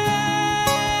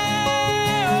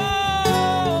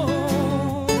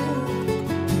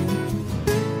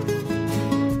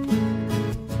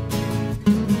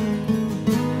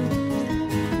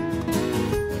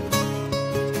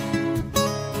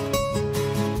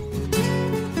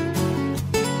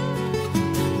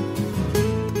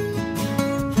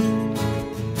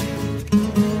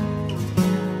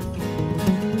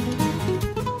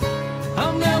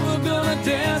 I'm never gonna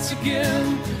dance again.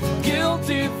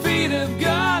 Guilty feet have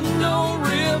got no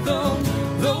rhythm,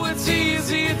 though it's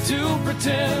easy to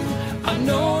pretend. I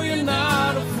know you're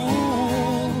not a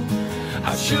fool.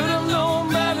 I should have known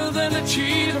better than to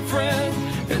cheat a friend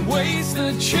and waste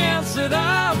the chance that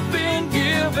I've been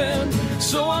given.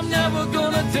 So I'm never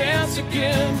gonna dance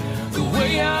again the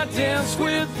way I danced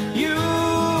with you.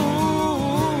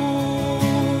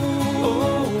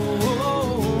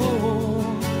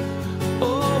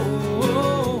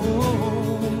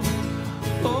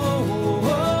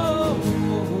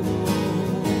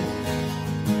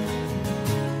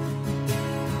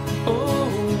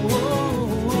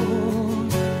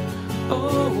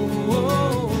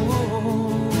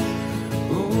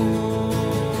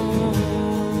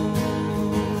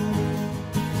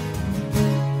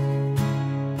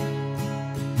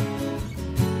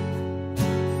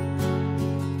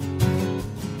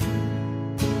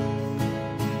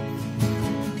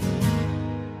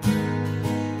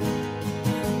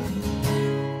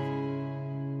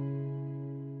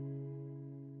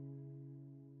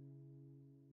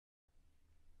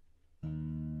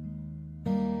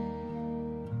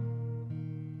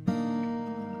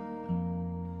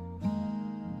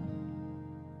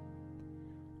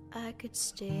 I could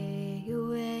stay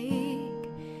awake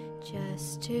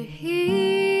just to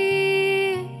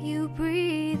hear you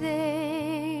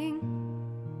breathing,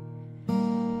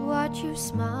 watch you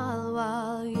smile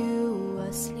while you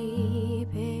are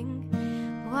sleeping,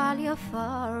 while you're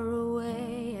far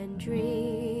away and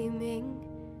dreaming.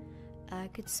 I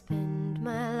could spend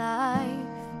my life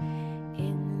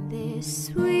in this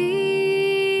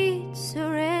sweet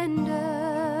surrender.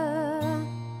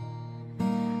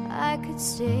 I could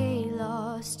stay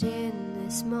lost in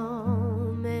this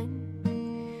moment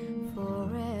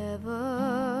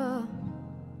forever.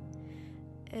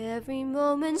 Every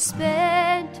moment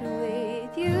spent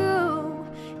with you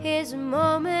is a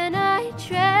moment I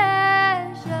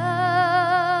treasure.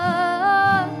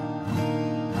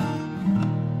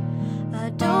 I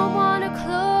don't want to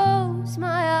close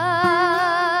my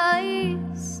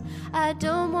eyes. I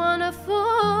don't want wanna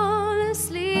fall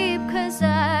asleep, 'cause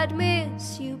I'd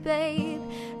miss you, babe.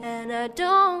 And I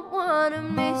don't wanna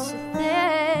miss a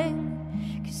thing,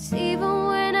 'cause even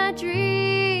when I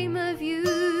dream of you,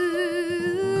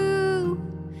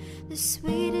 the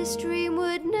sweetest dream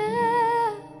would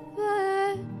never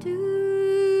do.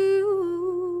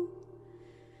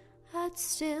 I'd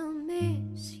still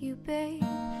miss you, babe,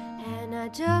 and I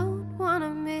don't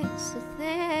wanna miss a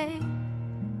thing.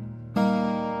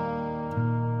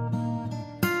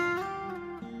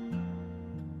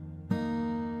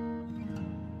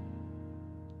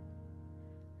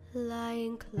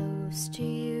 Lying close to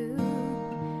you,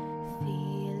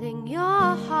 feeling your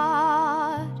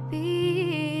heart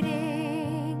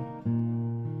beating,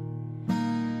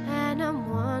 and I'm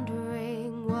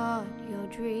wondering what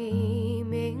you're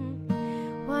dreaming,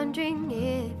 wondering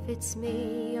if it's me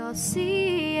you're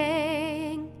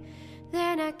seeing.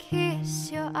 Then I kiss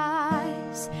your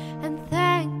eyes and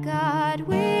thank God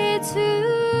we're together.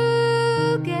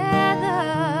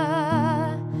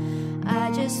 I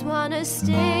just wanna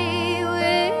stay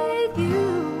with you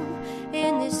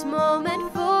in this moment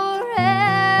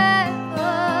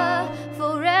forever,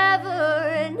 forever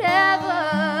and ever.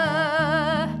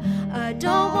 I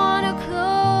don't wanna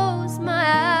close my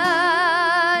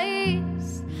eyes,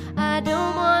 I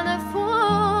don't wanna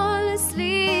fall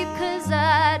asleep, 'cause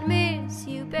I'd miss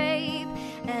you, babe,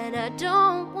 and I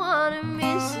don't wanna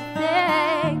miss a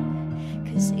thing,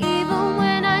 'cause even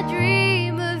when I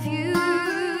dream of you,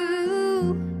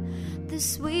 the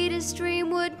sweetest dream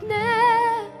would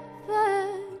never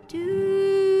do.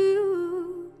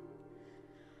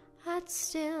 I'd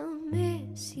still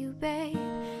miss you, babe,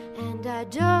 and I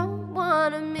don't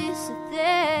wanna miss a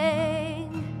thing.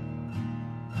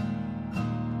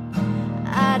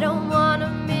 I don't wanna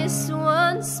miss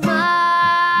one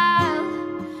smile,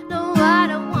 no, I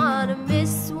don't wanna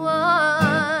miss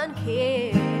one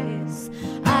kiss.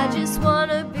 I just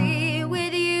wanna be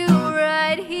with you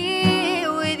right here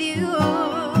with you,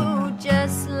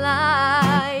 just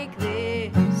like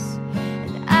this.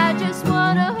 And I just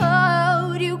wanna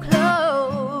hold you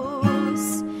close,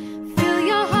 feel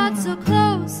your heart so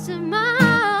close to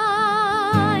mine,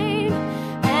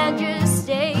 and just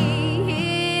stay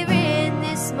here in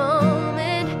this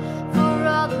moment for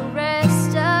all the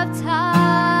rest of time.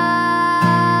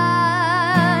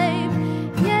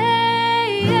 Yeah,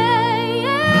 yeah,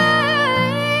 yeah.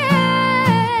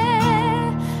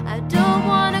 I don't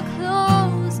wanna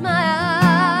close my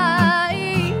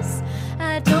eyes,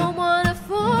 I don't wanna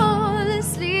fall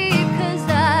asleep, 'cause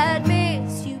I'd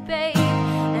miss you, babe,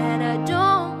 and I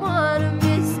don't wanna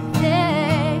miss a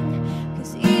thing,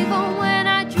 'cause even when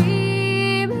I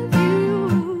dream of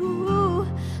you,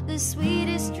 the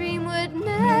sweetest dream would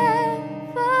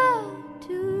never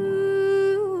do.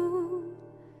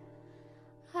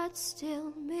 I'd still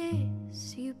miss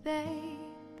you,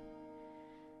 babe,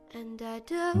 and I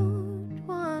don't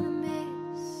wanna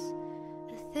miss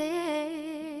a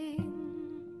thing.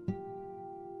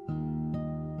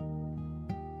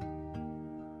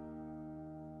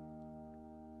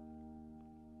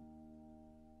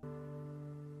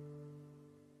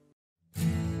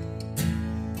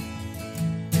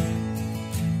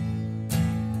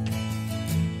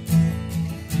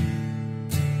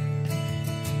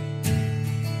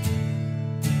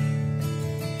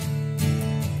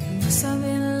 Must have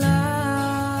been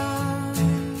love,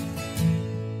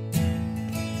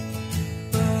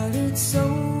 but it's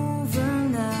over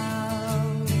now.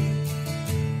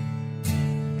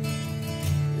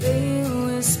 Lay a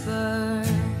whisper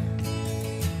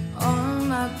on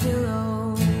my pillow,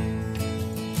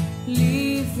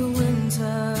 leave the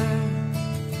winter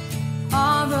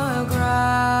on the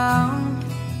ground.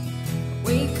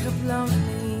 Wake up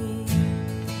lonely,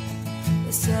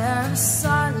 is there a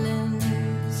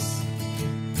silence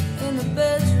in the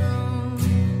bedroom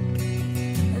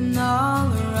and all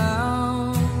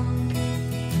around?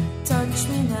 Touch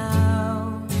me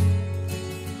now,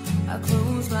 I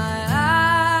close my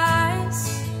eyes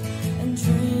and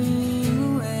dream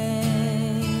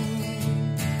away.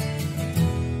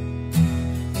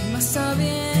 It must have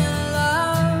been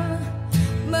love,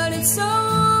 but it's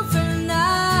over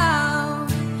now.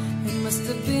 It must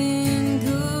have been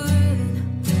good,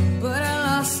 but I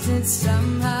lost it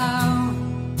somehow.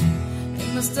 It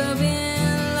must have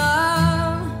been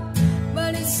love,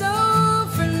 but it's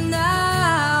over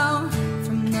now.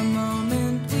 From the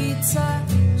moment we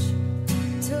touch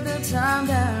till the time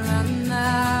that runs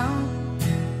out,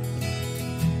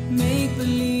 make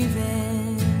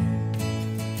believing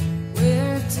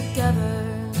we're together,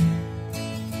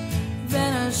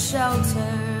 then a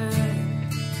shelter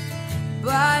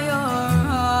by your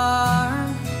heart.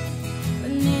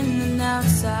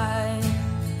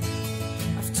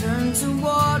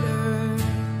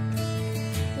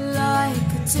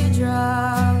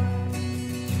 teardrop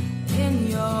in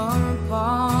your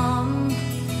palm,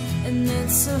 and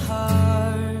it's a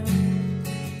hard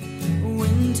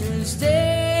winter's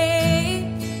day,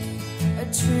 a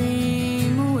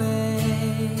dream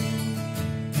away.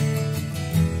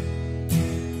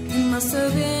 It must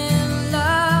have been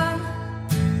love,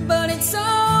 but it's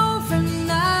over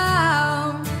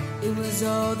now. It was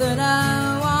all that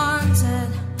I wanted,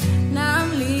 now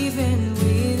I'm leaving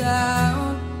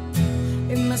without.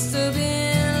 It must have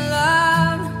been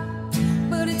love,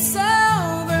 but it's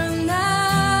over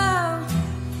now.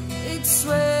 It's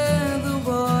where the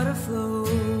water flows,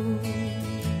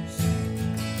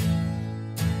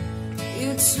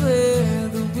 it's where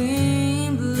the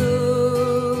wind blows.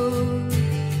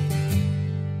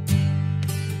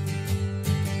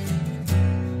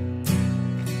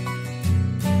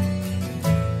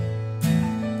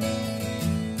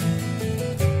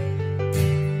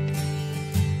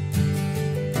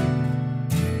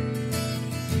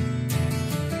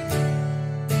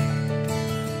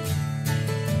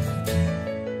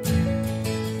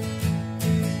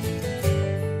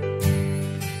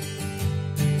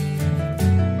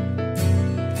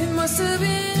 Must have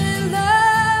been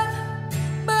love,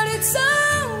 but it's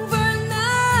over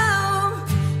now.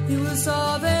 It was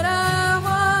all that I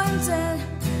wanted,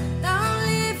 now I'm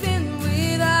living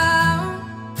without.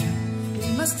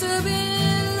 It must have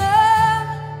been love,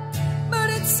 but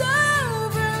it's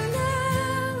over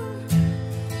now.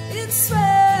 It's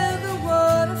where the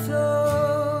water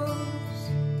flows,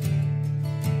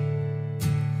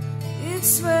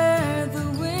 it's where the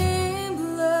wind blows.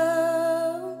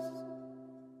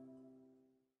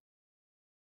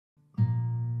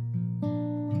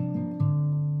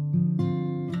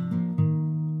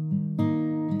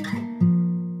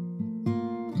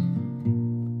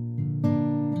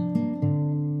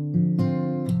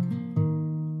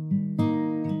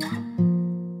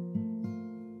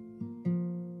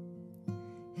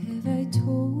 Have I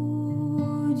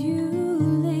told you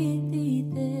lately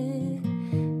that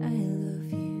I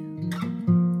love you?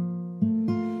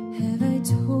 Have I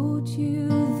told you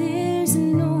there's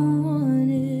no one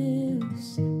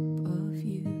else above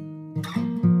you?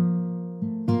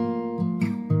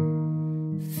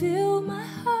 Fill my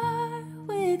heart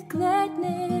with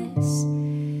gladness,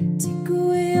 take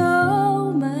away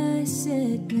all my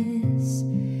sadness,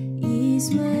 ease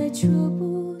my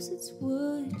troubles, it's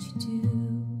what you do.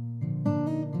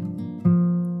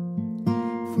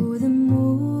 For the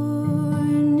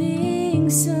morning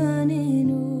sun in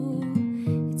all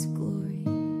its glory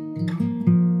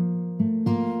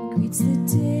greets the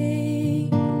day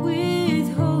with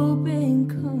hope and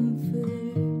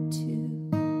comfort too.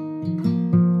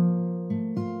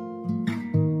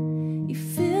 You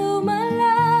fill my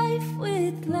life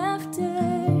with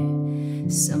laughter,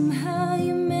 somehow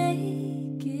you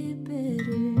make it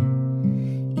better,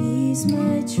 ease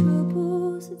my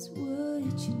troubles, it's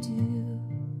what you do.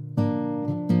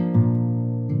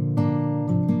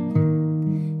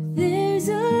 There's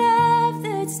a love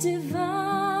that's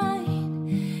divine,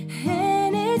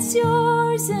 and it's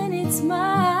yours and it's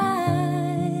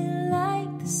mine,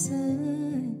 like the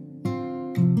sun.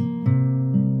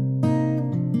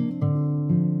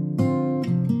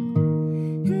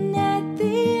 And at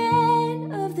the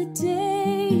end of the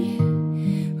day,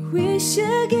 we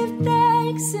should give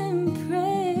thanks and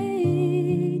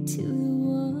pray to the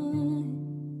one,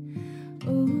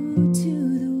 oh, to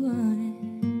the one.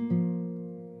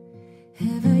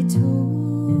 Have I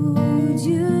told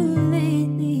you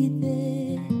lately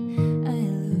that I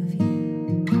love you?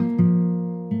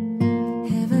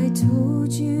 Have I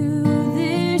told you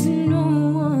there's no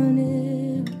one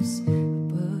else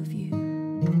above you?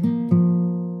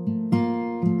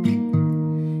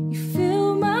 You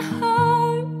fill my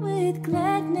heart with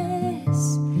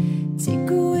gladness, take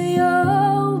away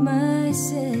all my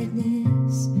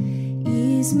sadness,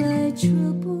 ease my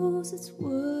troubles, it's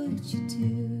what you do.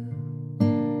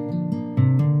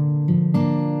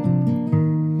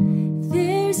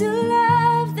 There's a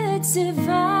love that's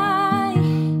divine,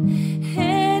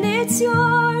 and it's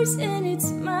yours and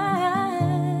it's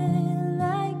mine,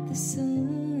 like the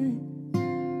sun.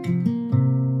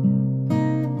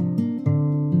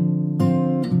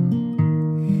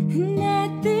 And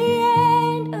at the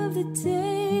end of the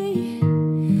day,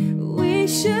 we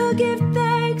should give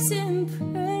thanks and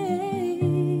pray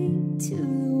to the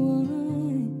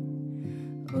one,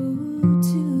 oh,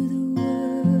 to the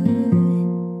one.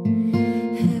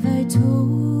 Have I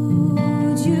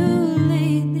told you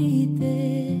lately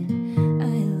that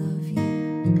I love you?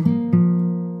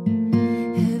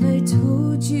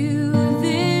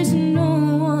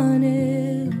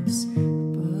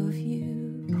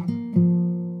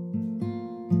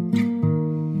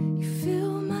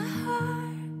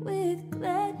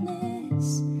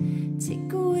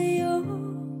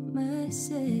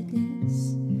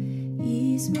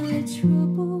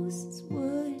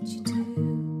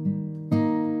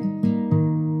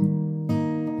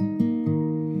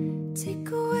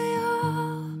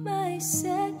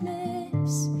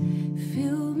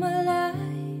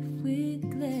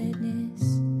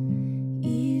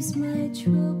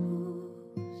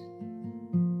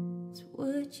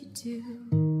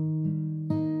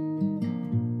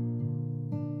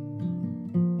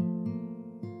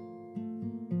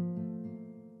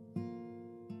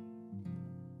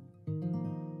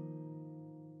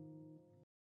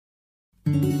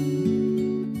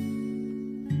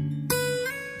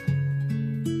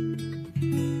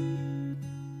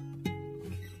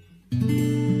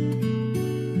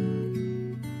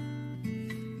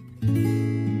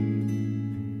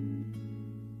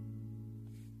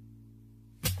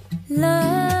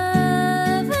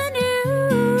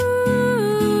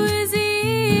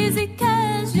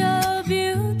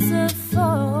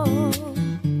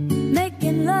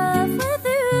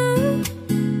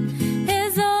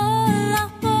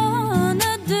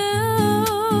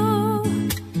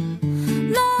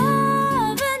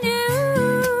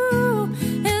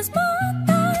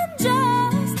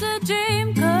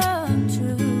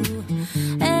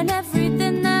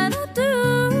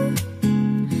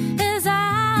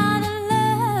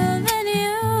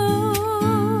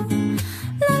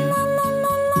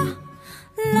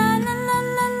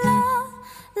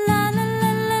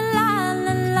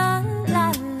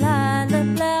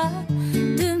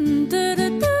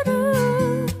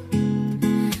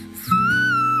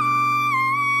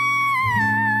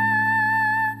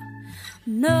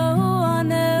 No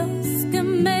one else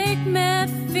can make me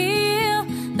feel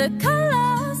the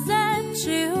colors that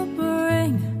you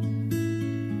bring.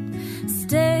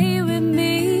 Stay with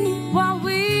me while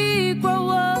we grow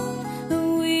up,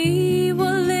 and we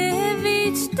will live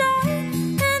each day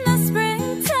in the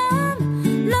springtime.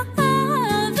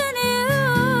 Loving you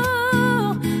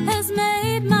has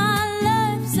made my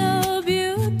life so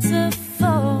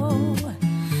beautiful,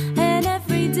 and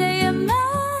every day of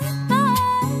my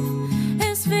life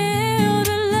is filled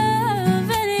with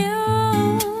loving you.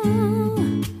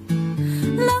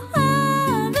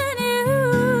 Loving you,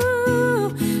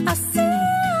 I see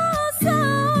your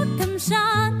soul come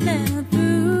shining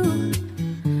through,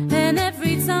 and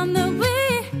every time that we,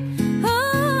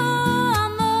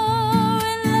 I'm more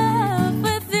in love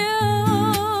with you.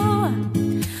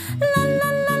 La la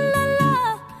la la la,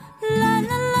 la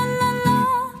la la la la,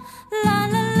 la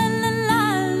la la la la,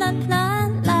 la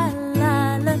la la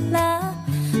la la,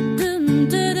 dum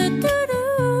doo doo doo doo.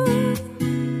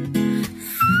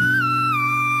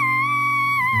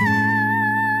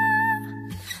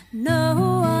 No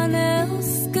one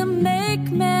else can make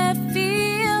me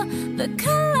feel the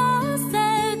colors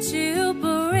that you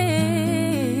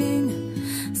bring.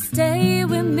 Stay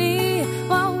with me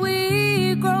while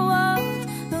we grow up,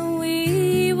 and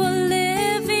we will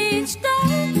live each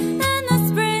day in the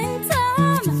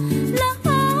springtime.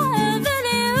 Loving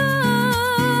you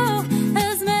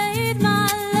has made my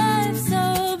life so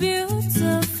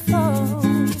beautiful,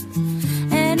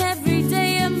 and every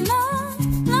day of my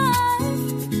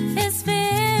life is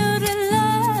filled with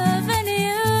loving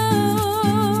you.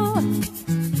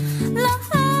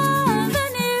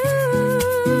 Loving you,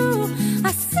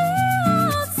 I see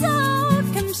your soul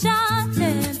come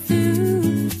shining through,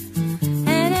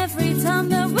 and every time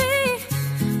that we,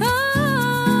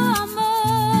 I'm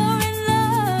more in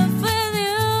love with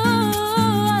you.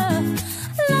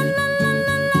 La la la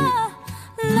la la,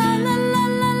 la la la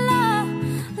la la,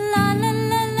 la la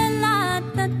la la la,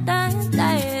 da da da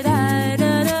da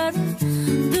da da,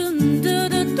 dum doo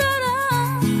doo doo doo.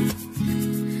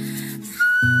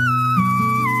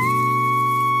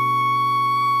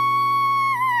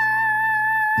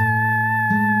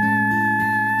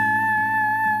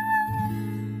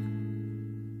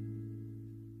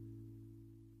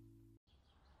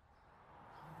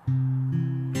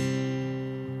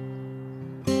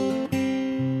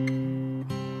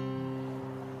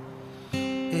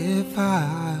 If I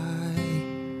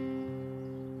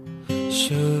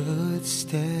should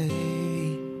stay,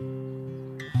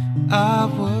 I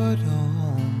would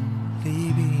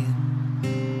only be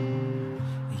in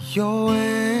your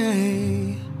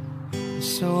way,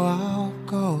 so I'll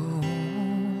go.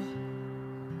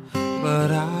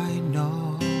 But I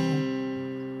know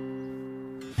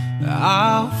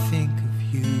I'll think of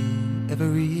you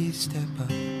every step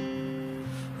of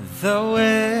the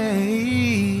way.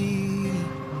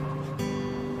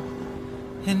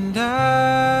 And I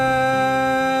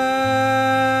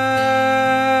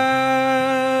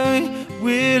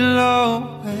will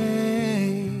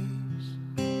always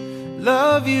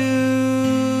love you,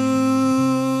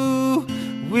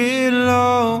 will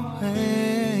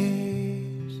always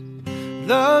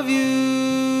love you.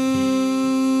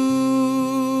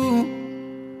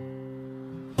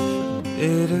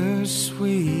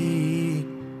 Bittersweet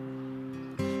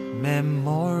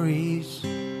memories,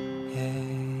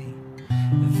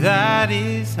 that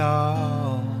is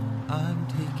all I'm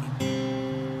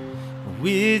taking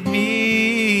with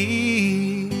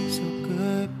me. So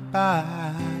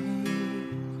goodbye,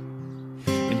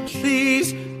 and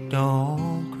please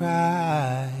don't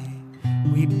cry.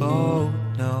 We both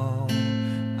know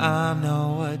I'm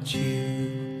not what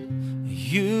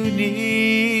you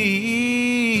need,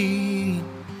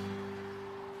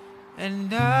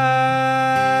 and I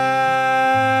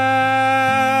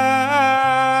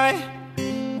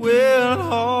will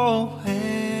always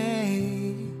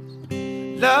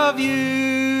love you,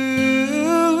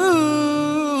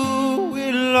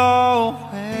 will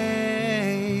always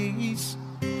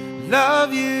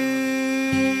love you.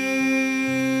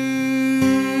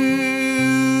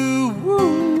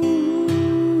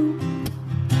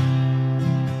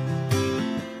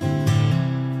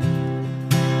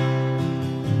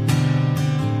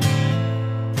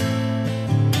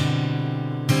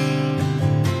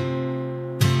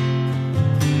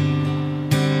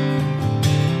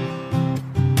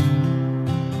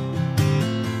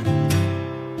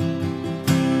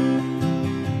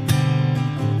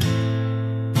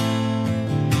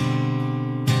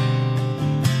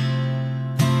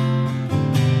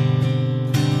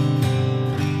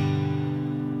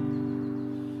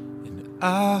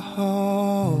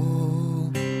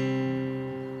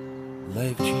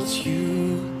 life treats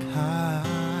you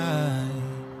kind,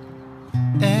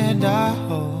 and I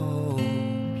hope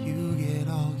you get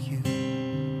all you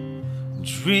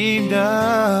dreamed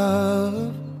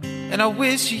of, and I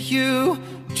wish you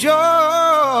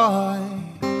joy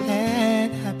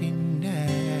and happiness.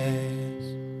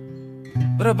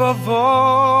 But above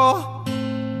all,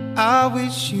 I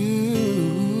wish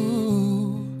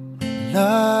you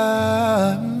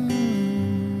love,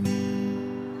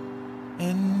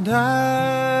 and I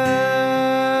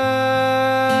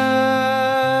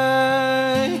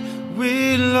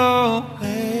will always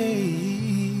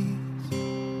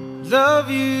love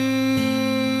you.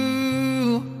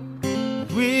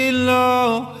 Will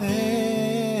always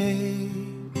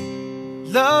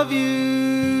love you.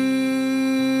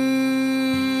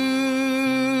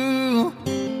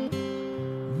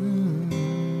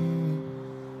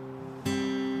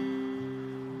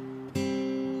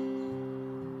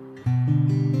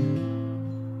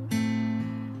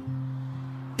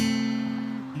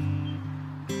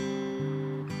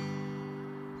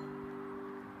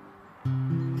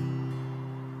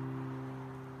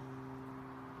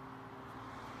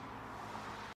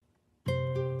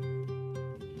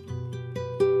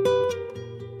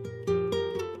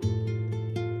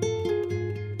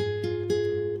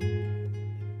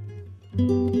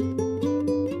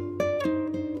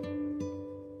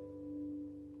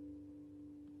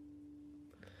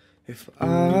 If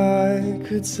I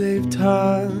could save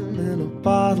time in a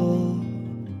bottle,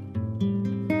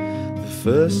 the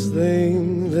first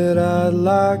thing that I'd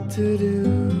like to do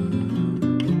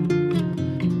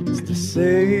is to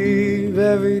save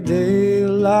every day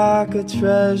like a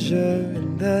treasure,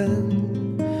 and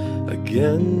then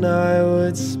again I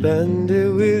would spend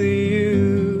it with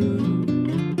you.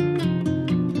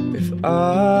 If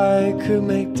I could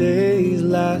make days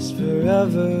last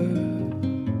forever,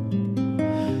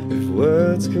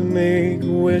 words can make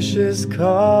wishes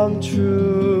come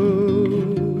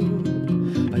true,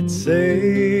 I'd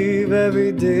save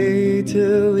every day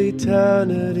till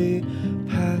eternity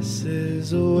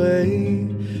passes away,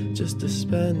 just to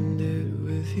spend it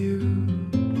with you.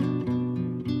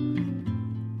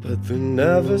 But there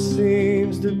never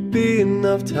seems to be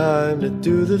enough time to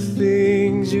do the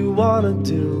things you wanna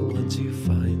do once you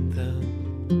find them.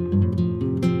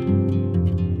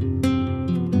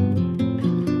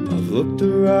 Looked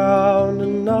around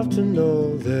enough to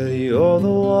know that you're the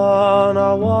one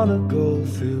I wanna go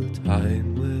through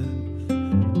time with.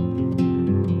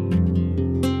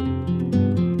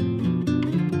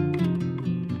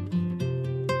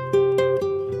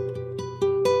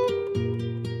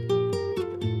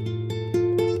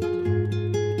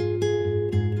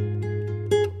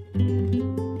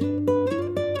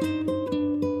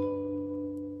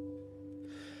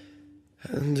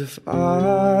 And if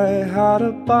I had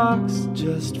a box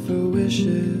just for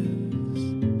wishes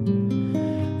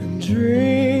and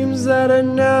dreams that had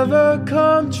never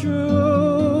come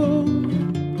true,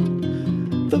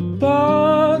 the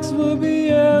box would be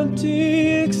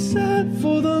empty except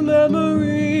for the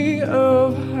memory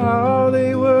of how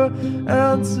they were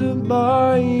answered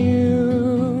by you.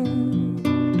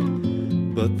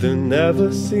 But there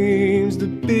never seems to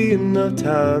be enough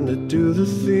time to do the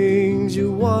things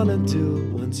you wanna do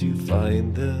once you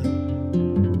find them.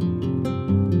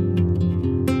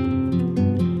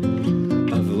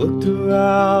 I've looked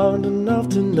around enough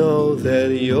to know that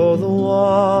you're the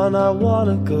one I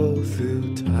wanna go through